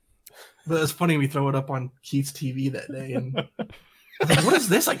it's funny we throw it up on Keith's TV that day, and I was like, what is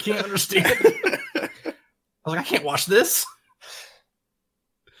this? I can't understand. I was like, I can't watch this.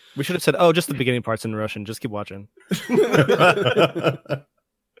 We should have said, "Oh, just the beginning parts in Russian. Just keep watching."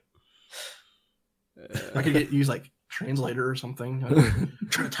 I could use like translator or something.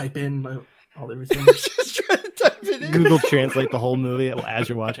 Try to type in all everything. Just trying to type it in. Google Translate the whole movie as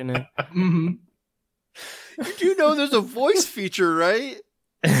you're watching it. hmm You do know there's a voice feature, right?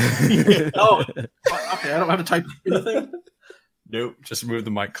 Oh, okay. I don't have to type anything. Nope. Just move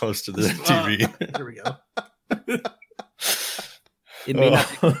the mic close to the Ah. TV. There we go. It may not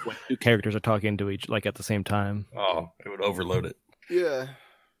be when two characters are talking to each like at the same time. Oh, it would overload it. Yeah.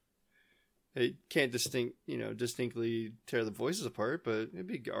 It can't distinctly tear the voices apart, but it'd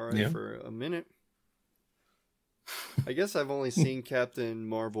be alright Yeah. for a minute. I guess I've only seen Captain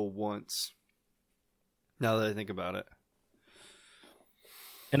Marvel once. Now that I think about it.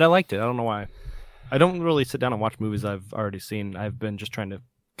 And I liked it. I don't know why. I don't really sit down and watch movies I've already seen. I've been just trying to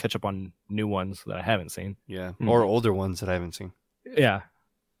catch up on new ones that I haven't seen. Yeah. Hmm. Or older ones that I haven't seen. Yeah.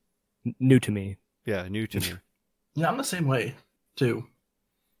 New to me. Yeah, new to me. Yeah, I'm the same way too.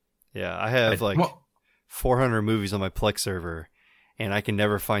 Yeah, I have like Well, 400 movies on my Plex server, and I can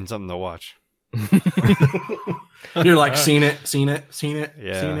never find something to watch. you're like seen it, seen it, seen it,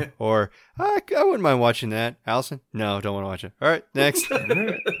 Yeah. seen it. Or, I wouldn't mind watching that. Allison? No, don't want to watch it. All right, next.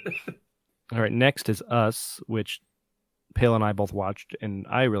 All right, next is Us, which Pale and I both watched, and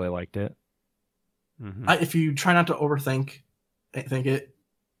I really liked it. Mhm. If you try not to overthink, think it,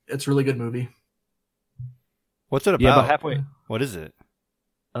 it's a really good movie. What's it about? Yeah, about halfway. What is it?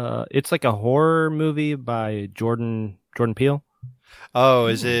 It's like a horror movie by Jordan Peele. Oh,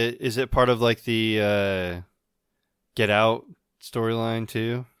 is it part of like the Get Out storyline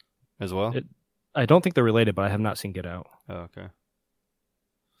too, as well? I don't think they're related, but I have not seen Get Out. Oh, okay.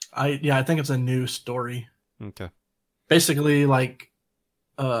 I think it's a new story. Okay. Basically, like,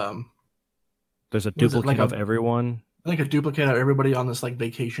 There's a Was it duplicate like of a- everyone. I think a duplicate of everybody on this like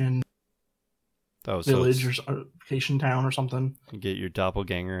vacation Oh, so village it's- or vacation town or something. you get your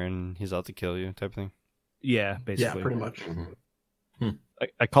doppelganger and he's out to kill you type thing. Yeah, basically. Yeah, pretty much. Mhm.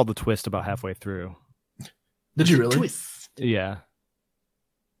 I called the twist about halfway through. Did you really? Yeah.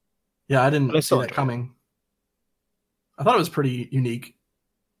 Yeah, I But I didn't see still that enjoyed it. coming. I thought it was pretty unique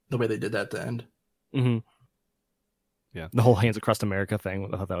the way they did that at the end. hmm Yeah. The whole Hands Across America thing.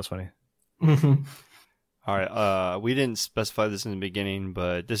 I thought that was funny. All right. We didn't specify this in the beginning,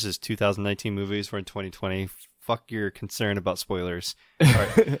 but this is 2019 movies. We're in 2020. Fuck your concern about spoilers. I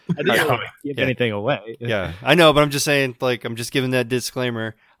didn't really give Yeah. anything away. Yeah, I know, but I'm just saying, like, I'm just giving that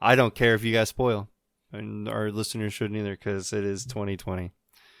disclaimer. I don't care if you guys spoil, and our listeners shouldn't either, because it is 2020.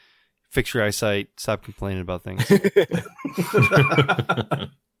 Fix your eyesight. Stop complaining about things.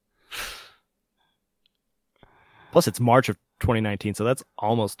 Plus, it's March of 2019, so that's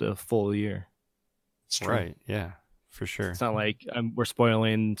almost a full year. Right? Yeah, for sure. It's not like we're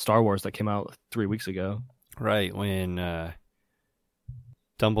spoiling Star Wars that came out 3 weeks ago. Right when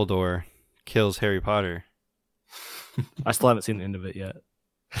Dumbledore kills Harry Potter. I still haven't seen the end of it yet.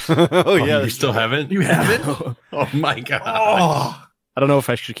 Oh yeah, You still haven't? You haven't? Oh my god. Oh, I don't know if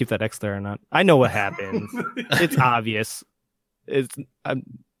I should keep that X there or not. I know what happens. It's obvious. I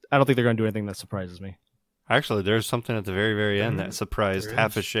don't think they're going to do anything that surprises me. Actually, there's something at the very, very end that surprised There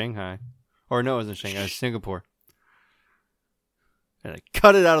half is. of Shanghai, Or no, it wasn't Shanghai. It was Singapore. And they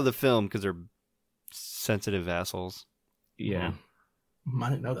cut it out of the film because they're sensitive assholes. Yeah. I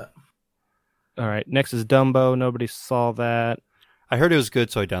didn't know that. All right. Next is Dumbo. Nobody saw that. I heard it was good,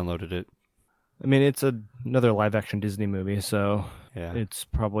 so I downloaded it. I mean, it's another live-action Disney movie, so Yeah. it's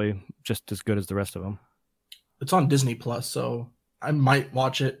probably just as good as the rest of them. It's on Disney Plus, so I might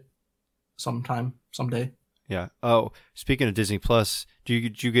watch it someday. Yeah. Oh, speaking of Disney Plus,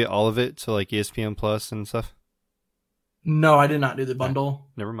 did you get all of it? So like ESPN Plus and stuff? No, I did not do the bundle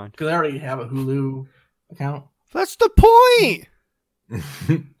Never mind. because I already have a Hulu account. That's the point.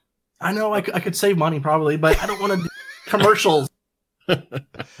 I know I could save money probably, but I don't want to do commercials.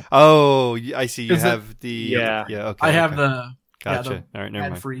 Oh, I see. You Is it- have the Yeah. Yeah. Okay. I have okay. the Gotcha. All right. Never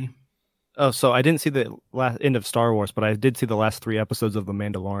ad mind. free. Oh, so I didn't see the last end of Star Wars, but I did see the last 3 episodes of The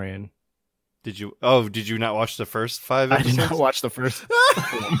Mandalorian. Did you? Oh, did you not watch the first 5 I episodes? did not watch the first.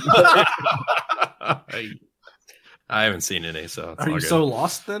 I haven't seen any, so it's Are all you good. so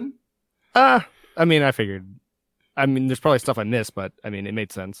lost then? I mean, I figured. I mean, there's probably stuff I missed, but I mean, it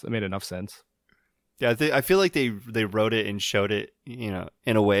made sense. It made enough sense. Yeah, I feel like they wrote it and showed it,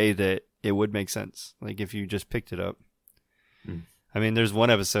 in a way that it would make sense. Like if you just picked it up. Hmm. I mean, there's one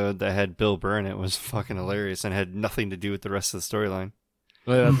episode that had Bill Burr in it. It was fucking hilarious and had nothing to do with the rest of the storyline.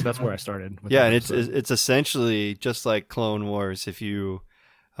 Well, that's where I started. with Yeah, that and episode. it's essentially just like Clone Wars. If you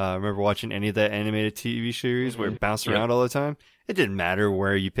remember watching any of that animated TV series where it bounced Yep. around all the time, it didn't matter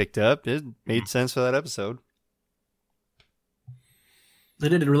where you picked up. It made sense for that episode. They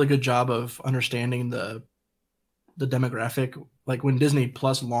did a really good job of understanding the demographic. Like when Disney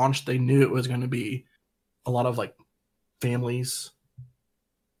Plus launched, they knew it was going to be a lot of like families,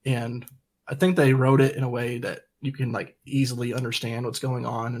 and I think they wrote it in a way that you can like easily understand what's going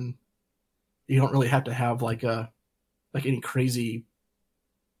on, and you don't really have to have like any crazy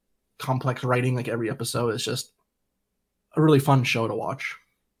complex writing like every episode. It's just a really fun show to watch.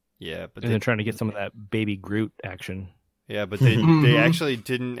 Yeah, but and they're trying to get some of that Baby Groot action. Yeah, but they Mhm. actually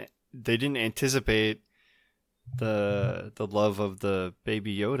didn't anticipate the love of the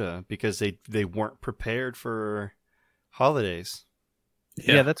Baby Yoda because they weren't prepared for holidays,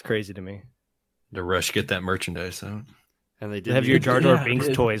 Yeah, that's crazy to me. To rush get that merchandise out. and they They didn't. have your even- Jar Jar Yeah, Binks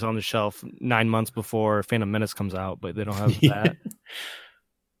it- toys on the shelf 9 months before Phantom Menace comes out, but they don't have Yeah. that.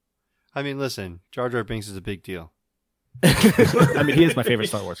 I mean, listen, Jar Jar Binks is a big deal, I mean, he is my favorite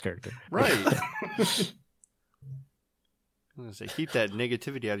Star Wars character. right? I'm gonna say keep that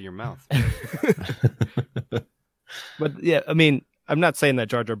negativity out of your mouth. But yeah, I mean, I'm not saying that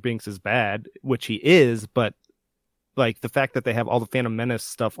Jar Jar Binks is bad, which he is, but like the fact that they have all the Phantom Menace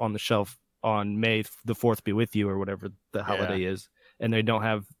stuff on the shelf on May the 4th be with you or whatever the holiday is, and they don't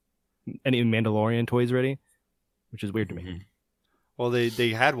have any Mandalorian toys ready, which is weird to me. Mhm. Well, they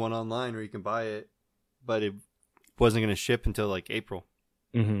had one online where you can buy it, but it wasn't gonna ship until like April,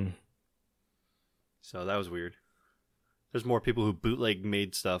 Mm-hmm. so that was weird. There's more people who bootleg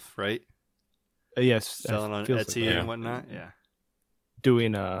made stuff, right? Yes, Selling on feels like Etsy that. and whatnot. Yeah.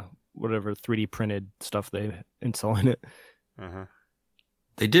 Doing whatever 3D printed stuff they and selling it. Uh-huh.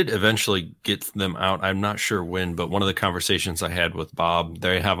 They did eventually get them out. I'm not sure when, but one of the conversations I had with Bob,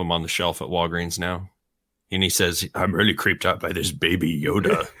 they have them on the shelf at Walgreens now. And he says, I'm really creeped out by this Baby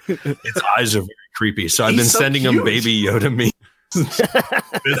Yoda. Its eyes are very creepy. So I've He's been so sending cute. him Baby Yoda memes.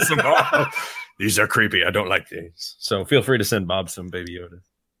 It's some- oh, these are creepy. I don't like these. So feel free to send Bob some Baby Yoda.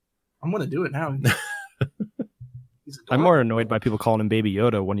 I'm gonna do it now. He's I'm adorable. more annoyed by people calling him Baby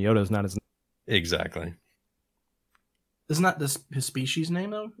Yoda when Yoda's not his. Exactly. Isn't that his species name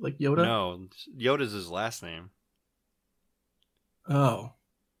though? Like Yoda? No, Yoda's his last name. Oh.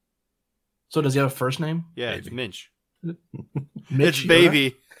 So does he have a first name? Yeah, Baby. it's Minch. Mitch It's Yoda?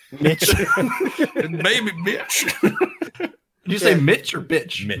 baby. Mitch. Baby bitch. Did you say Mitch or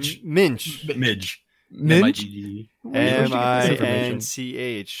bitch? Mitch. Minch. Midge. Minch. Where'd you get this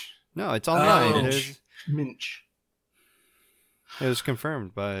MINCH. No, it's online. Oh. Minch. It was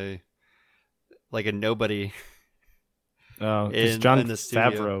confirmed by like a nobody. Because in John the studio.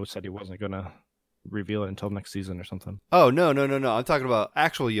 Favreau said he wasn't going to reveal it until next season or something. Oh no. I'm talking about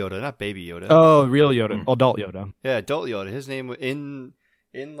actual Yoda, not baby Yoda. Oh, real Yoda. Adult Yoda. Yeah, adult Yoda. His name in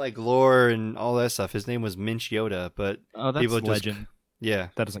like lore and all that stuff. His name was Minch Yoda, but Oh, that's People just- legend. yeah.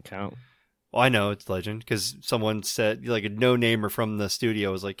 That doesn't count. Well, I know it's legend because someone said like a no-namer from the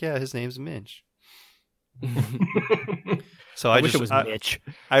studio was like, yeah, his name's Minch. So I, wish just it was Mitch.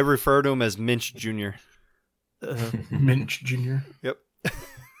 I refer to him as Minch Jr. Minch Jr. Yep.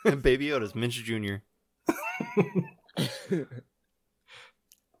 Baby Yoda's Minch Jr.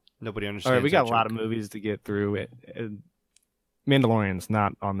 Nobody understands. All right, we got that a lot of joke. movies to get through. And Mandalorian's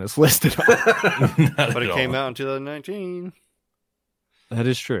not on this list at all. But it came out in 2019. That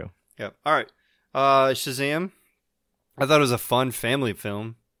is true. Yep. All right. Shazam. I thought it was a fun family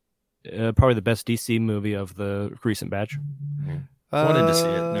film. Probably the best DC movie of the recent batch. Wanted to see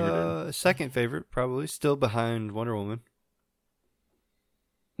it, never did. Second favorite, probably. Still behind Wonder Woman.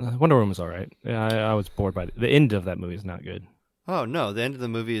 Wonder Woman was all right. Yeah, I was bored by it. The end of that movie is not good. Oh, no. The end of the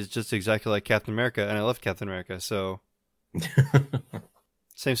movie is just exactly like Captain America, and I love Captain America, so...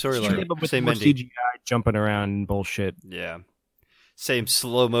 Same storyline. But with Same more ending. CGI jumping around and bullshit. Yeah. Same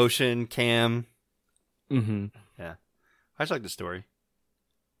slow motion cam. Mm-hmm. I just like the story.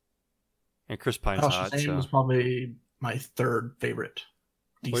 And Chris Pine's Oh, hot. Shazam So. was probably my third favorite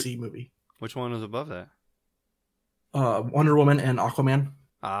DC movie. Which one was above that? Wonder Woman and Aquaman.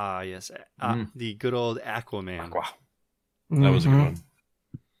 Ah, yes. Mm. The good old Aquaman. Wow. That was a good Mhm.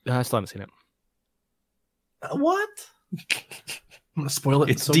 one. I still haven't seen it. What? I'm gonna spoil it.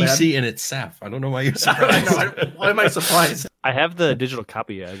 It's so DC and it's Saf. I don't know why you're bad. surprised. Why am I surprised? I have the digital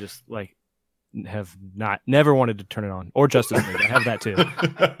copy. I just have never wanted to turn it on. Or Justice League. I have that too.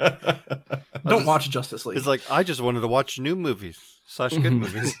 Don't watch Justice League. It's like, I just wanted to watch new movies / good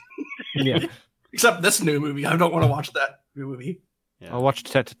movies. Yeah. Except this new movie. I don't want to watch that new movie. Yeah. I'll watch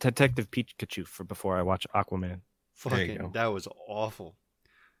Detective Pikachu before I watch Aquaman. There you Fucking, go. that was awful.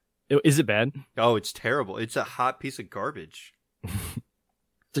 Is it bad? Oh, it's terrible. It's a hot piece of garbage.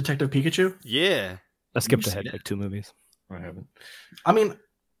 Detective Pikachu. Yeah. I skipped You ahead seen it? like 2 movies. I haven't. I mean,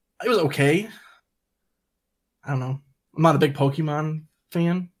 it was okay. I don't know. I'm not a big Pokemon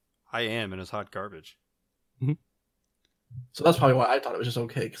fan, I am, and it's hot garbage. so that's probably why I thought it was just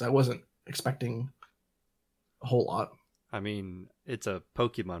okay because I wasn't expecting a whole lot. I mean, it's a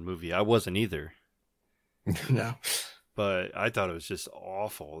Pokemon movie. I wasn't either. Yeah. But I thought it was just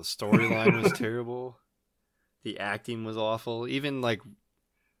awful. The storyline was terrible. The acting was awful. Even like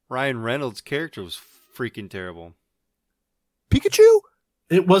Ryan Reynolds' character was freaking terrible. Pikachu?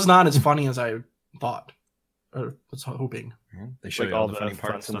 It was not as funny as I thought or was hoping. They show you all the funny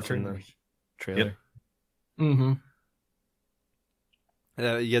parts in the trailers. trailer. Mm-hmm.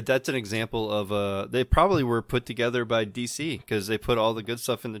 Yeah, that's an example of they probably were put together by DC because they put all the good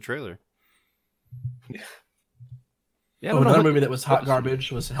stuff in the trailer. Yeah, Another movie that was hot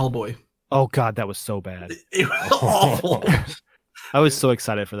garbage was Hellboy. Oh god, that was so bad. It was awful. I was so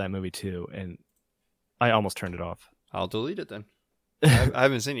excited for that movie too, and I almost turned it off. I'll delete it then. I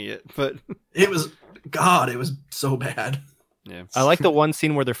haven't seen it yet, but It was so bad. yeah. I like the one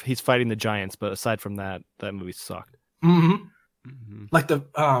scene where he's fighting the giants, but aside from that, that movie sucked. Mm-hmm. Mhm. Like the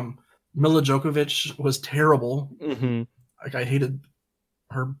Mila Djokovic was terrible. Mm-hmm. Like I hated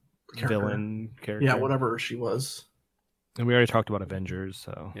her character. Villain character. Yeah, whatever she was. And we already talked about Avengers,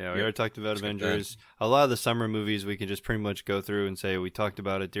 so Yeah, we already talked about Skip Avengers. A lot of the summer movies we can just pretty much go through and say we talked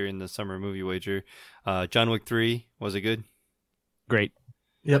about it during the summer movie wager. John Wick 3, was it good? great.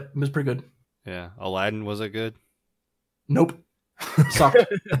 Yep, it was pretty good. Yeah. Aladdin, was it good? Nope. Sucked.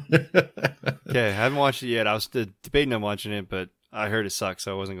 Okay, I haven't watched it yet. I was debating on watching it, but I heard it sucked,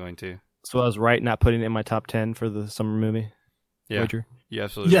 so I wasn't going to. So I was right not putting it in my top 10 for the summer movie. Yeah, Wager. you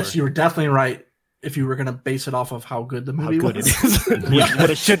absolutely Yes, were. you were definitely right. If you were going to base it off of how good the How movie good was. it is. What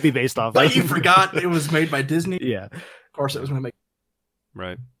it should be based off But of. you forgot it was made by Disney. Yeah. Of course, it was going to make.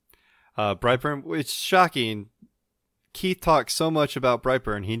 Right. Brightburn, it's shocking. Keith talked so much about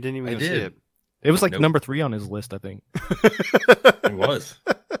Brightburn, he didn't even I go see did. it. It was like Nope. number 3 on his list, I think. It was.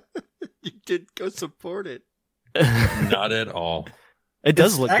 You did go support it. Not at all. It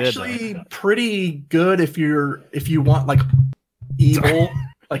does It's look actually good. pretty good if you want like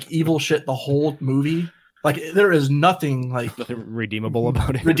evil shit the whole movie. Like there is nothing like Though. Nothing redeemable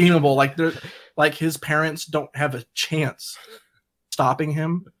about it. redeemable. Like his parents don't have a chance stopping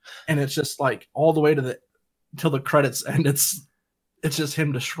him, and it's just like all the way to till the credits, and it's just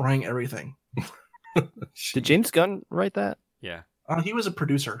him destroying everything. Did James Gunn write that? Yeah. He was a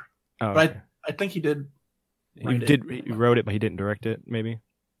producer. Oh, But okay. I think he did. He write it. did. He wrote it, but he didn't direct it. Maybe.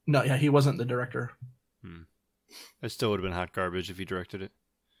 No, yeah, he wasn't the director. It still would have been hot garbage if he directed it.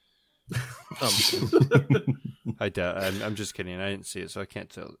 I doubt. I'm just kidding. I didn't see it, so I can't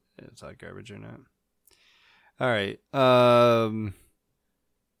tell if it's hot garbage or not. All right.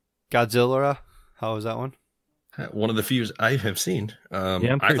 Godzilla. How was that one? One of the few I have seen. I'm I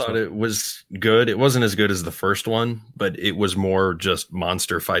curious thought about it was good. It wasn't as good as the first one, but it was more just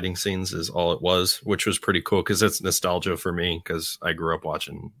monster fighting scenes is all it was, which was pretty cool because it's nostalgia for me because I grew up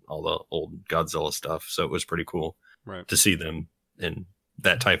watching all the old Godzilla stuff. So it was pretty cool Right. to see them in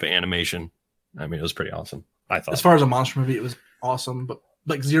that type of animation. I mean, it was pretty awesome. I thought. As far as a monster movie, it was awesome. But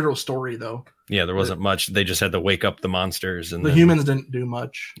like zero story though. Yeah, there wasn't much. They just had to wake up the monsters, and The then, humans didn't do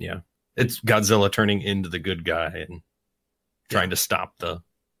much. Yeah, it's Godzilla turning into the good guy and trying to stop the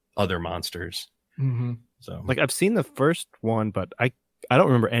other monsters. Mm-hmm. So, Like I've seen the first one, but I don't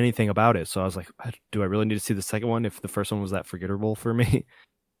remember anything about it. So I was like, do I really need to see the second one if the first one was that forgettable for me?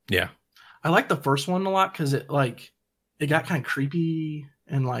 yeah, I like the first one a lot because it got kind of creepy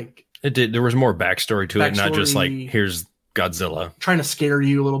and like it did. There was more backstory to it, not just like Backstory. here's Godzilla. trying to scare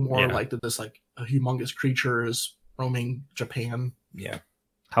you a little more. Yeah. Like that this like a humongous creature is roaming Japan. Yeah,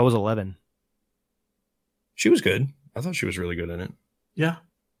 How was 11? she was good. I thought she was really good in it. Yeah.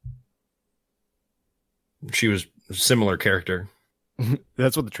 She was a similar character,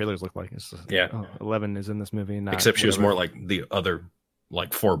 That's what the trailers look like. It's just, Yeah. 11 is in this movie. Not except she was whatever. more like the other,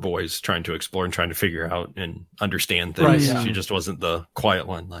 like 4 boys trying to explore and trying to figure out and understand things. Right, yeah. She just wasn't the quiet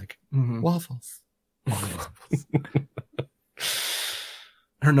one, like Mm-hmm. waffles.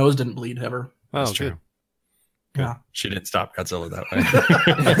 Her nose didn't bleed ever. Oh, That's good. true. Good. Yeah. She didn't stop Godzilla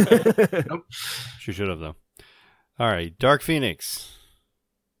that way. She should have though. All right, Dark Phoenix.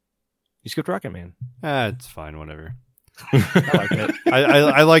 You skipped Rocket Man. It's fine, whatever. I like it.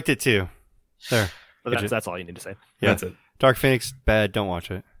 I liked it too. There. But that's all you need to say. Yeah. That's it. Dark Phoenix, bad. Don't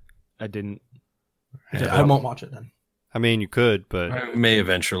watch it. I didn't. Yeah, I won't watch it then. I mean, you could, but I may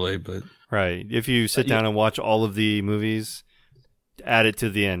eventually, but right. If you sit down and watch all of the movies, add it to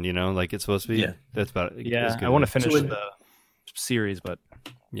the end. You know, like it's supposed to be. Yeah. That's about it. Yeah, That's good I want to enough. finish So it- the series, but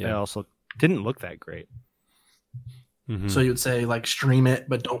Yeah. it also didn't look that great. Mhm. So you would say like stream it,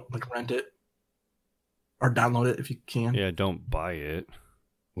 but don't like rent it or download it if you can. Yeah, don't buy it.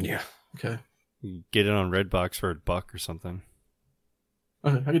 yeah. Okay. You get it on Redbox for $1 or something.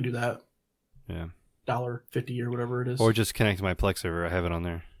 Okay, I could do that. Yeah. $1.50 or whatever it is. Or just connect to my Plex server. I have it on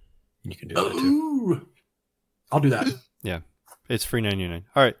there. You can do that too. Ooh. I'll do that. It's free 99.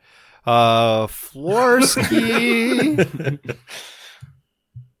 All right. Florsky.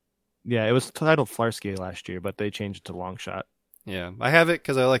 Yeah, it was titled Flarsky last year, but they changed it to Long Shot. Yeah, I have it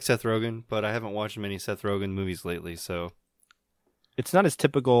because I like Seth Rogen, but I haven't watched many Seth Rogen movies lately. So It's not as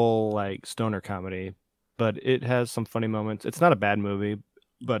typical like stoner comedy, but it has some funny moments. It's not a bad movie,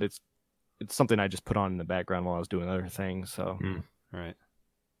 but it's something I just put on in the background while I was doing other things. So all right.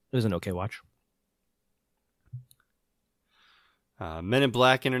 it was an okay watch. Men in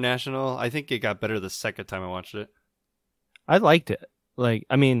Black International. I think it got better the second time I watched it. I liked it. Like,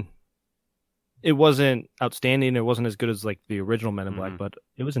 I mean, it wasn't outstanding. It wasn't as good as like the original Men in Black, Mhm. but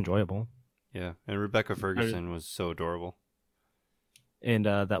it was enjoyable. Yeah, and Rebecca Ferguson was so adorable. And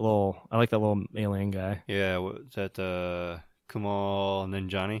I like that little alien guy. Yeah, was that Kumail and then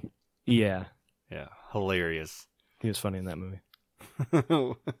Johnny? Yeah, Yeah, hilarious. he was funny in that movie.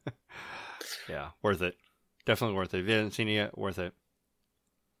 Yeah, worth it. Definitely worth it. If you haven't seen it yet, worth it.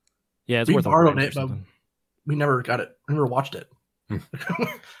 Yeah, it's We worth a borrowed watch or it, but something. we never got it. We never watched it.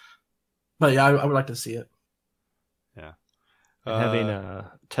 But yeah, I would like to see it. And having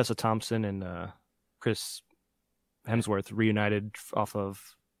Tessa Thompson and Chris Hemsworth reunited off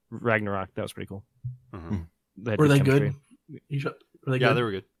of Ragnarok, that was pretty cool. Mhm. They had Were they chemistry. good? Were they Yeah, good? they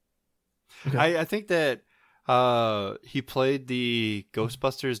were good. Okay. I think that he played the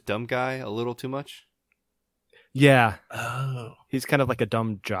Ghostbusters dumb guy a little too much. Yeah, Oh. he's kind of like a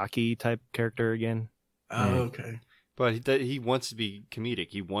dumb jockey type character again. Oh, okay. But he wants to be comedic.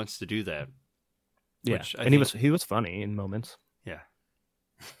 He wants to do that. Yeah, Which I and he think- was funny in moments. Yeah.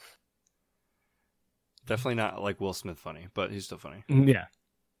 Definitely not like Will Smith funny, but he's still funny. Yeah,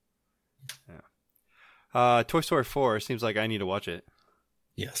 Toy Story 4 seems like I need to watch it.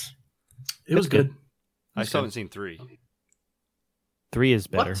 Yes. It was It's good. good. I It's still good. haven't seen 3. 3 is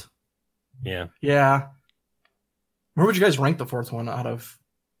better. What? Yeah. Yeah. Where would you guys rank the fourth one out of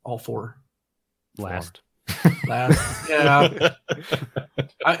all 4? Last. Last. Yeah.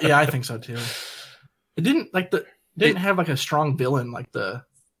 I think so too. It didn't have like a strong villain like the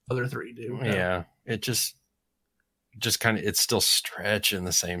other 3 do. Yeah. It just kind of, it's still stretching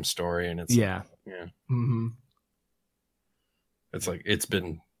the same story, and it's Yeah, Mm-hmm. it's like it's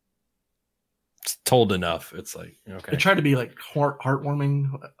been told enough. It's like, okay. It tried to be like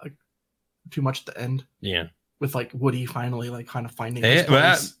heartwarming, like too much at the end Yeah. with like Woody finally like kind of finding Hey, his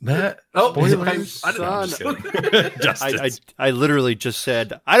place. that Oh, spoilers. I didn't No, I'm just kidding. Justice. I literally just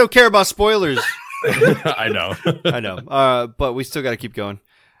said, I don't care about spoilers. I know. I know. But we still got to keep going.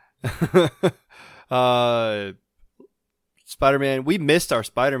 Spider-Man. We missed our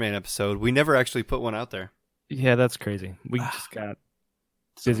Spider-Man episode. We never actually put one out there. yeah, that's crazy. We just got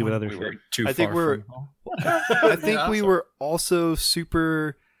busy with other We shit. were too I think far we're- from- I think we were also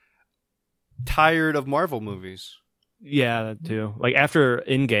super tired of Marvel movies. Yeah, that too. Like after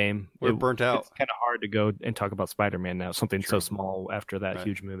Endgame, We're burnt out. It's kind of hard to go and talk about Spider-Man now. Something so True. small after that Right.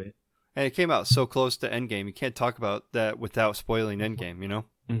 huge movie. And it came out so close to Endgame. You can't talk about that without spoiling Endgame, you know?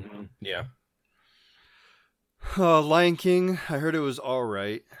 Mm-hmm. Yeah. Lion King, I heard it was all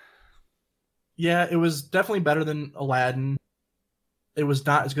right. Yeah, it was definitely better than Aladdin. It was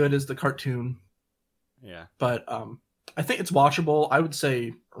not as good as the cartoon, Yeah. but I think it's watchable. I would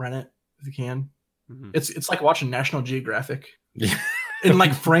say rent it if you can. Mhm. It's like watching National Geographic. Yeah. In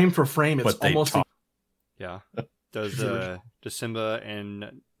like frame for frame, it's But they almost talk. Yeah. Does Simba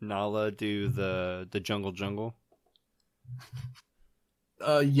and Nala do the jungle?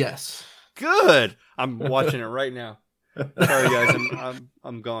 yes. Good. I'm watching it right now. Sorry guys,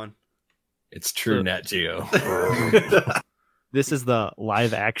 I'm gone. It's true Nat Geo. This is the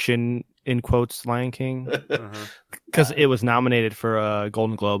live action in quotes Lion King Uh-huh. because it was nominated for a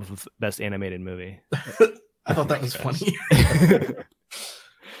Golden Globe for Best Animated Movie. I thought that was funny.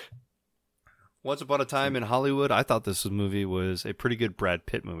 Once Upon a Time in Hollywood, I thought this movie was a pretty good Brad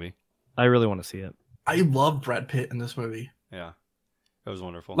Pitt movie. I really want to see it. I love Brad Pitt in this movie. Yeah. It was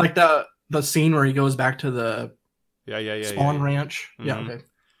wonderful. Like the scene where he goes back to the yeah. Spawn Ranch. Yeah, Mhm. okay.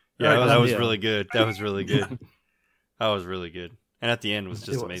 Yeah, Alright, that was yeah. really good. That was really good. That was really good. And at the end was It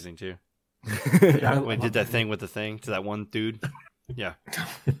just was. amazing too. Yeah, I When he love did that it. thing with the thing to that one dude. Yeah.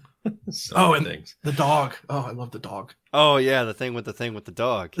 So Oh, many and things. the dog. Oh, I love the dog. Oh yeah, the thing with the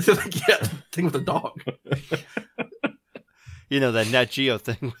dog. Like, yeah, the thing with the dog. You know that Nat Geo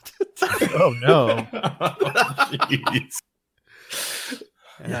thing with the Oh no! Jeez.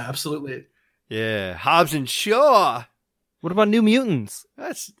 Yeah, absolutely. Yeah. Hobbs and Shaw. What about New Mutants?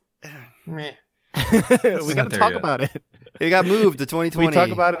 That's Meh. We not got to there talk yet. about it. it got moved to 2020. We talk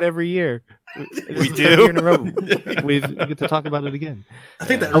about it every year. We This is the do? third year in a row. We get to talk about it again. I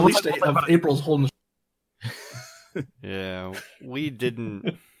think the Yeah. release date of April's holding. Yeah, we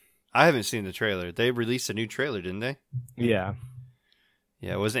didn't. I haven't seen the trailer. They released a new trailer, didn't they? Yeah.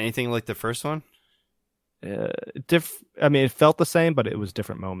 Yeah, was it anything like the first one? I mean, it felt the same, but it was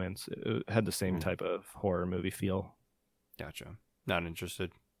different moments. It had the same Hmm. type of horror movie feel. Gotcha. Not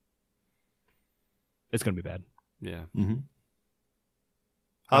interested. It's gonna be bad. Yeah. Mm-hmm. Hobbs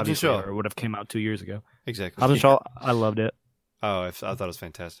and Obviously, Shaw. or would have came out 2 years ago. Exactly. Hobbs and Shaw, I loved it. Oh, I thought it was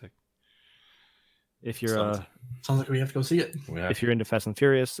fantastic. If you're Sounds- Sounds like we have to go see it. if you're into Fast and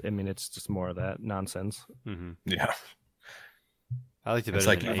Furious, I mean, it's just more of that nonsense. Hmm Yeah. I liked it better. It's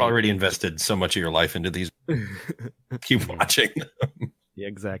like than you've eight. already invested so much of your life into these. Keep watching. Yeah,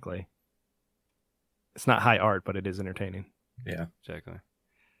 exactly. It's not high art, but it is entertaining. Yeah. Exactly.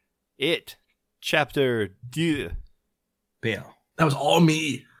 It Chapter 2. Yeah. That was all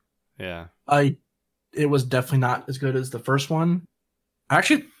me. Yeah. It was definitely not as good as the first one. I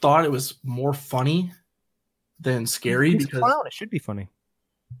actually thought it was more funny than scary He's a because clown. It should be funny.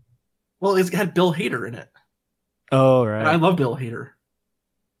 well, it had Bill Hader in it. Oh And I right. love Bill Hader.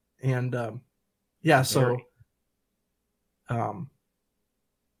 And yeah, so Very.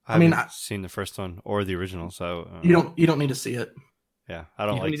 I mean, haven't seen the first one or the original, so you don't need to see it. Yeah, I You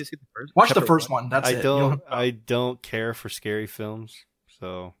don't don't like. need to see the first. Watch the Chapter first one. one. That's I it. You don't. I don't care for scary films.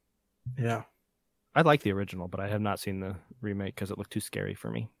 So Yeah. I like the original, but I have not seen the remake because it looked too scary for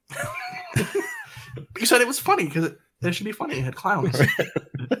me. You said it was funny because it should be funny. It had clowns.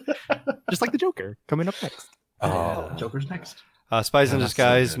 Just like the Joker coming up next. Oh. Joker's next. Spies in Yeah, that's so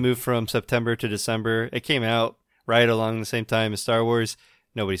Disguise good. moved from September to December. It came out right along the same time as Star Wars.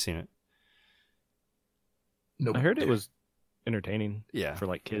 Nobody's seen it. Nope. I heard it was entertaining Yeah, for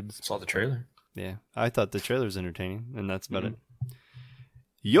like kids. Saw the trailer. yeah. I thought the trailer was entertaining, and that's about Mhm. it.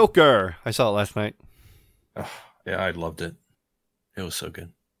 Joker. I saw it last night. Oh, yeah, I loved it. It was so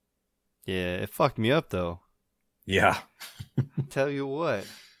good. Yeah, it fucked me up though. Yeah. Tell you what.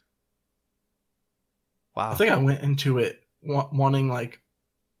 Wow. I think I went into it wanting like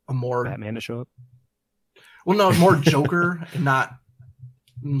a more Batman to show up. well, no, more Joker and not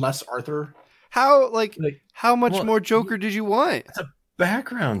less Arthur. How Like, how much well, more Joker did you want?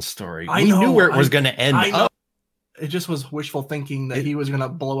 Background story. I We know, knew where it was I- going to end I know. up. It just was wishful thinking that he was gonna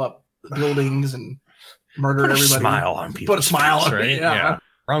blow up buildings and murder Put a everybody. smile on people. Put a smile on right? it, yeah.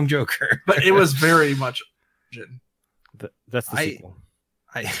 Wrong Joker. But it was very much. That's the I- sequel.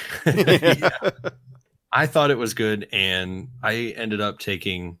 I thought it was good, and I ended up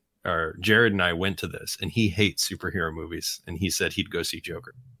taking. Or Jared and I went to this, and he hates superhero movies, and he said he'd go see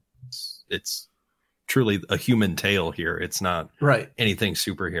Joker. It's truly a human tale here. It's not Right. anything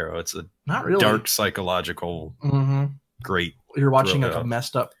superhero. It's a Not really. dark psychological, hmm great. You're watching Throw like it a up.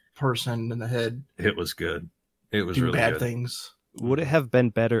 messed up person in the head It was good. It was do really bad good. things. Would it have been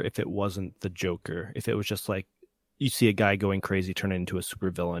better if it wasn't the Joker? If it was just like you see a guy going crazy turn into a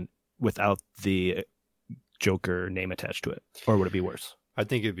supervillain without the Joker name attached to it, or would it be worse? I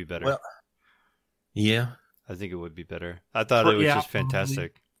think it'd be better. Well, yeah. I think it would be better. I thought it was Yeah, just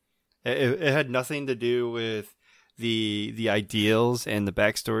fantastic. It had nothing to do with the ideals and the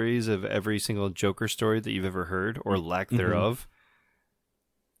backstories of every single Joker story that you've ever heard or lack thereof.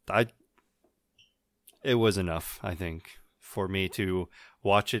 It was enough, I think, for me to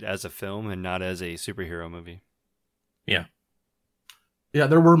watch it as a film and not as a superhero movie. Yeah. Yeah,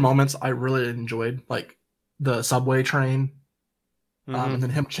 there were moments I really enjoyed, like the subway train, Mhm. and then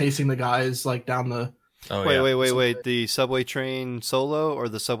him chasing the guys like down the. Oh, Wait, yeah. wait. The subway train solo or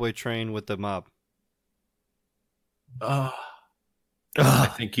the subway train with the mob? I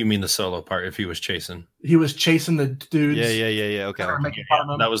think you mean the solo part if he was chasing. He was chasing the dudes. Yeah. Okay. that were Okay. making fun of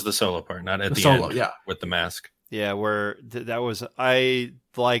him. That was the solo part, not at The the solo, end yeah. with the mask. Yeah, where that was. I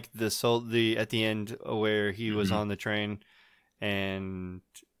liked the at the end where he was Mhm. on the train, and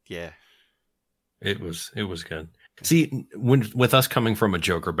yeah, It was good. See, with us coming from a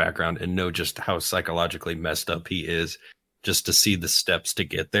Joker background and know just how psychologically messed up he is, just to see the steps to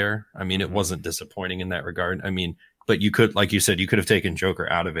get there. I mean, it wasn't disappointing in that regard. I mean, but you could, like you said, you could have taken Joker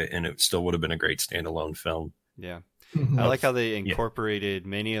out of it and it still would have been a great standalone film. yeah. Mhm. I like how they incorporated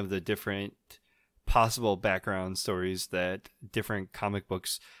many of the different possible background stories that different comic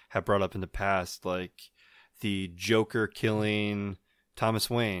books have brought up in the past, like the Joker killing Thomas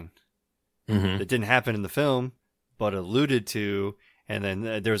Wayne. Mm-hmm. That didn't happen in the film, but alluded to, and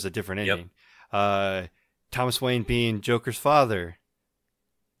then there was a different Yep. ending. Thomas Wayne being Joker's father.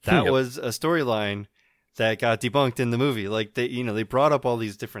 That Yep. was a storyline that got debunked in the movie. Like they brought up all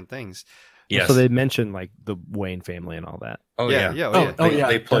these different things. Yes. So they mentioned like the Wayne family and all that. oh yeah, yeah. yeah, Oh, They, yeah,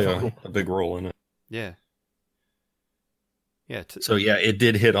 they play definitely. a big role in it. yeah. So yeah, it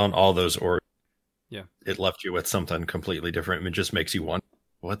did hit on all those Yeah. It left you with something completely different. It just makes you wonder,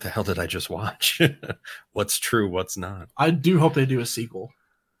 what the hell did I just watch? What's true, what's not? I do hope they do a sequel.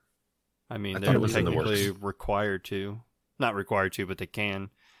 I mean, I thought they're it was in the technically works. required to. Not required to, but they can.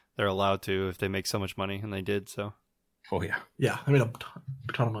 They're allowed to if they make so much money, and they did. So Oh yeah. Yeah, I mean a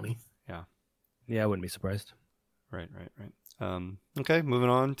ton of money. Yeah, I wouldn't be surprised. right. Okay, moving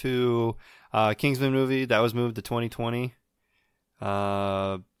on to Kingsman movie that was moved to 2020.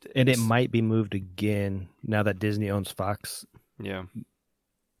 And it might be moved again now that Disney owns Fox. Yeah.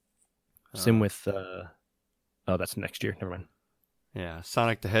 Same with oh, that's next year. Never mind. Yeah,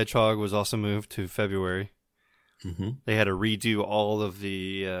 Sonic the Hedgehog was also moved to February. Mm-hmm. They had to redo all of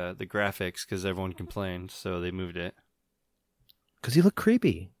the graphics because everyone complained, so they moved it. Because he looked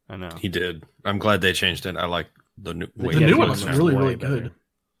creepy. I know. He did. I'm glad they changed it. I like the new way The it new looks one's now. really, Way really better. good.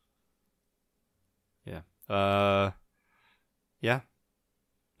 Yeah.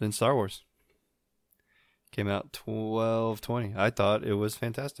 Then Star Wars came out 12/20. I thought it was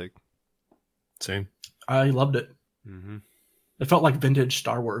fantastic. Same. I loved it. Mm-hmm. It felt like vintage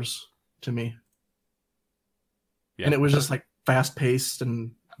Star Wars to me. Yeah. And it was just like fast paced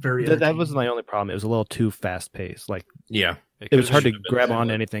and very. That was my only problem. It was a little too fast paced. Like Yeah. it was hard to should have been grab better. on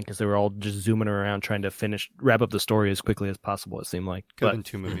to anything because they were all just zooming around trying to wrap up the story as quickly as possible. It seemed like, Could have but, been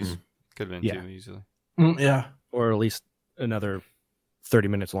two movies. Could have been Yeah. two easily. Yeah. or at least another 30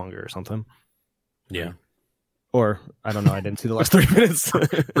 minutes longer or something. Yeah. Or I don't know. I didn't see the last 30 minutes.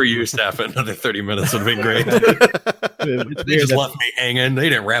 For you, staff, another 30 minutes would have been great. It's They weird just that- left me hanging. They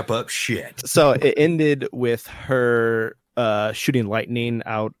didn't wrap up shit. So it ended with her shooting lightning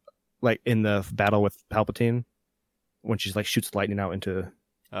out, like in the battle with Palpatine, when she's like shoots lightning out into,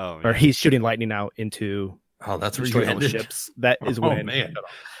 Oh, or yeah. he's shooting lightning out into Oh, that's where you destroying all the ended. ships. That is Oh, when man.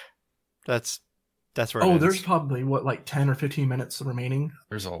 That's where. it Oh, ends. there's probably what, like 10 or 15 minutes remaining?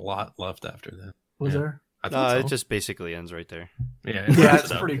 There's a lot left after that. Was Yeah. there? I No, think it so. just basically ends right there. Yeah, Yeah, wraps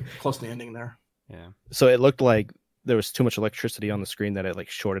it's it up. pretty close to the ending there. Yeah. So it looked like there was too much electricity on the screen that it like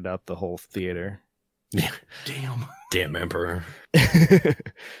shorted out the whole theater. Damn. Damn Emperor. I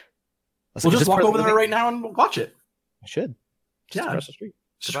was We'll like, just walk part of over the there thing? right now and we'll watch it. I should. Just Yeah. across the street.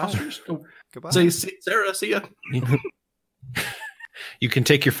 Just go Goodbye. say, Sarah, see ya. You can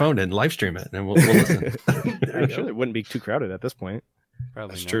take your phone and live stream it, and we'll listen. There I'm you sure go. it wouldn't be too crowded at this point.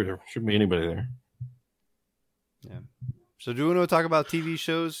 Probably That's not. true. There shouldn't be anybody there. So, do we want to talk about TV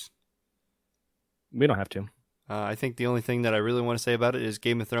shows? We don't have to. I think the only thing that I really want to say about it is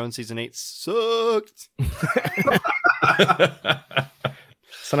Game of Thrones season 8 sucked.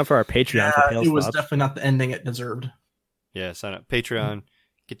 Sign up for our Patreon Yeah, for Pale it was Thoughts. definitely not the ending it deserved. Yeah, sign up Patreon.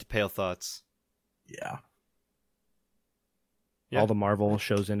 Get to Pale Thoughts. Yeah. Yeah. All the Marvel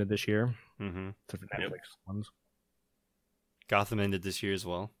shows ended this year, Mm-hmm. except for Netflix ones. Gotham ended this year as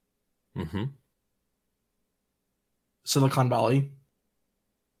well. Mm-hmm. Silicon Valley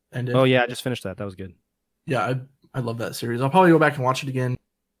ended. Oh yeah, I just finished that. That was good. Yeah, I love that series. I'll probably go back and watch it again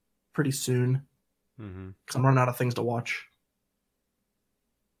pretty soon because I'm running out of things to watch.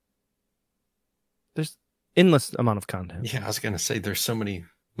 There's endless amount of content. Yeah, I was gonna say there's so many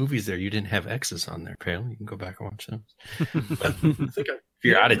movies there. You didn't have X's on there, Pale. You can go back and watch those. I think If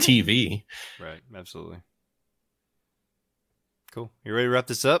you're out of TV, Right, absolutely. Cool. You ready to wrap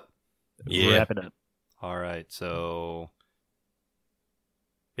this up? yeah. Wrap it up. All right, so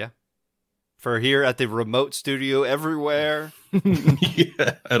yeah. For here at the remote studio everywhere,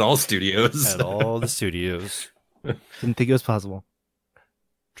 Yeah, at all studios. at all the studios. Didn't think it was possible.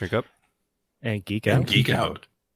 Drink up. And geek And out. geek out.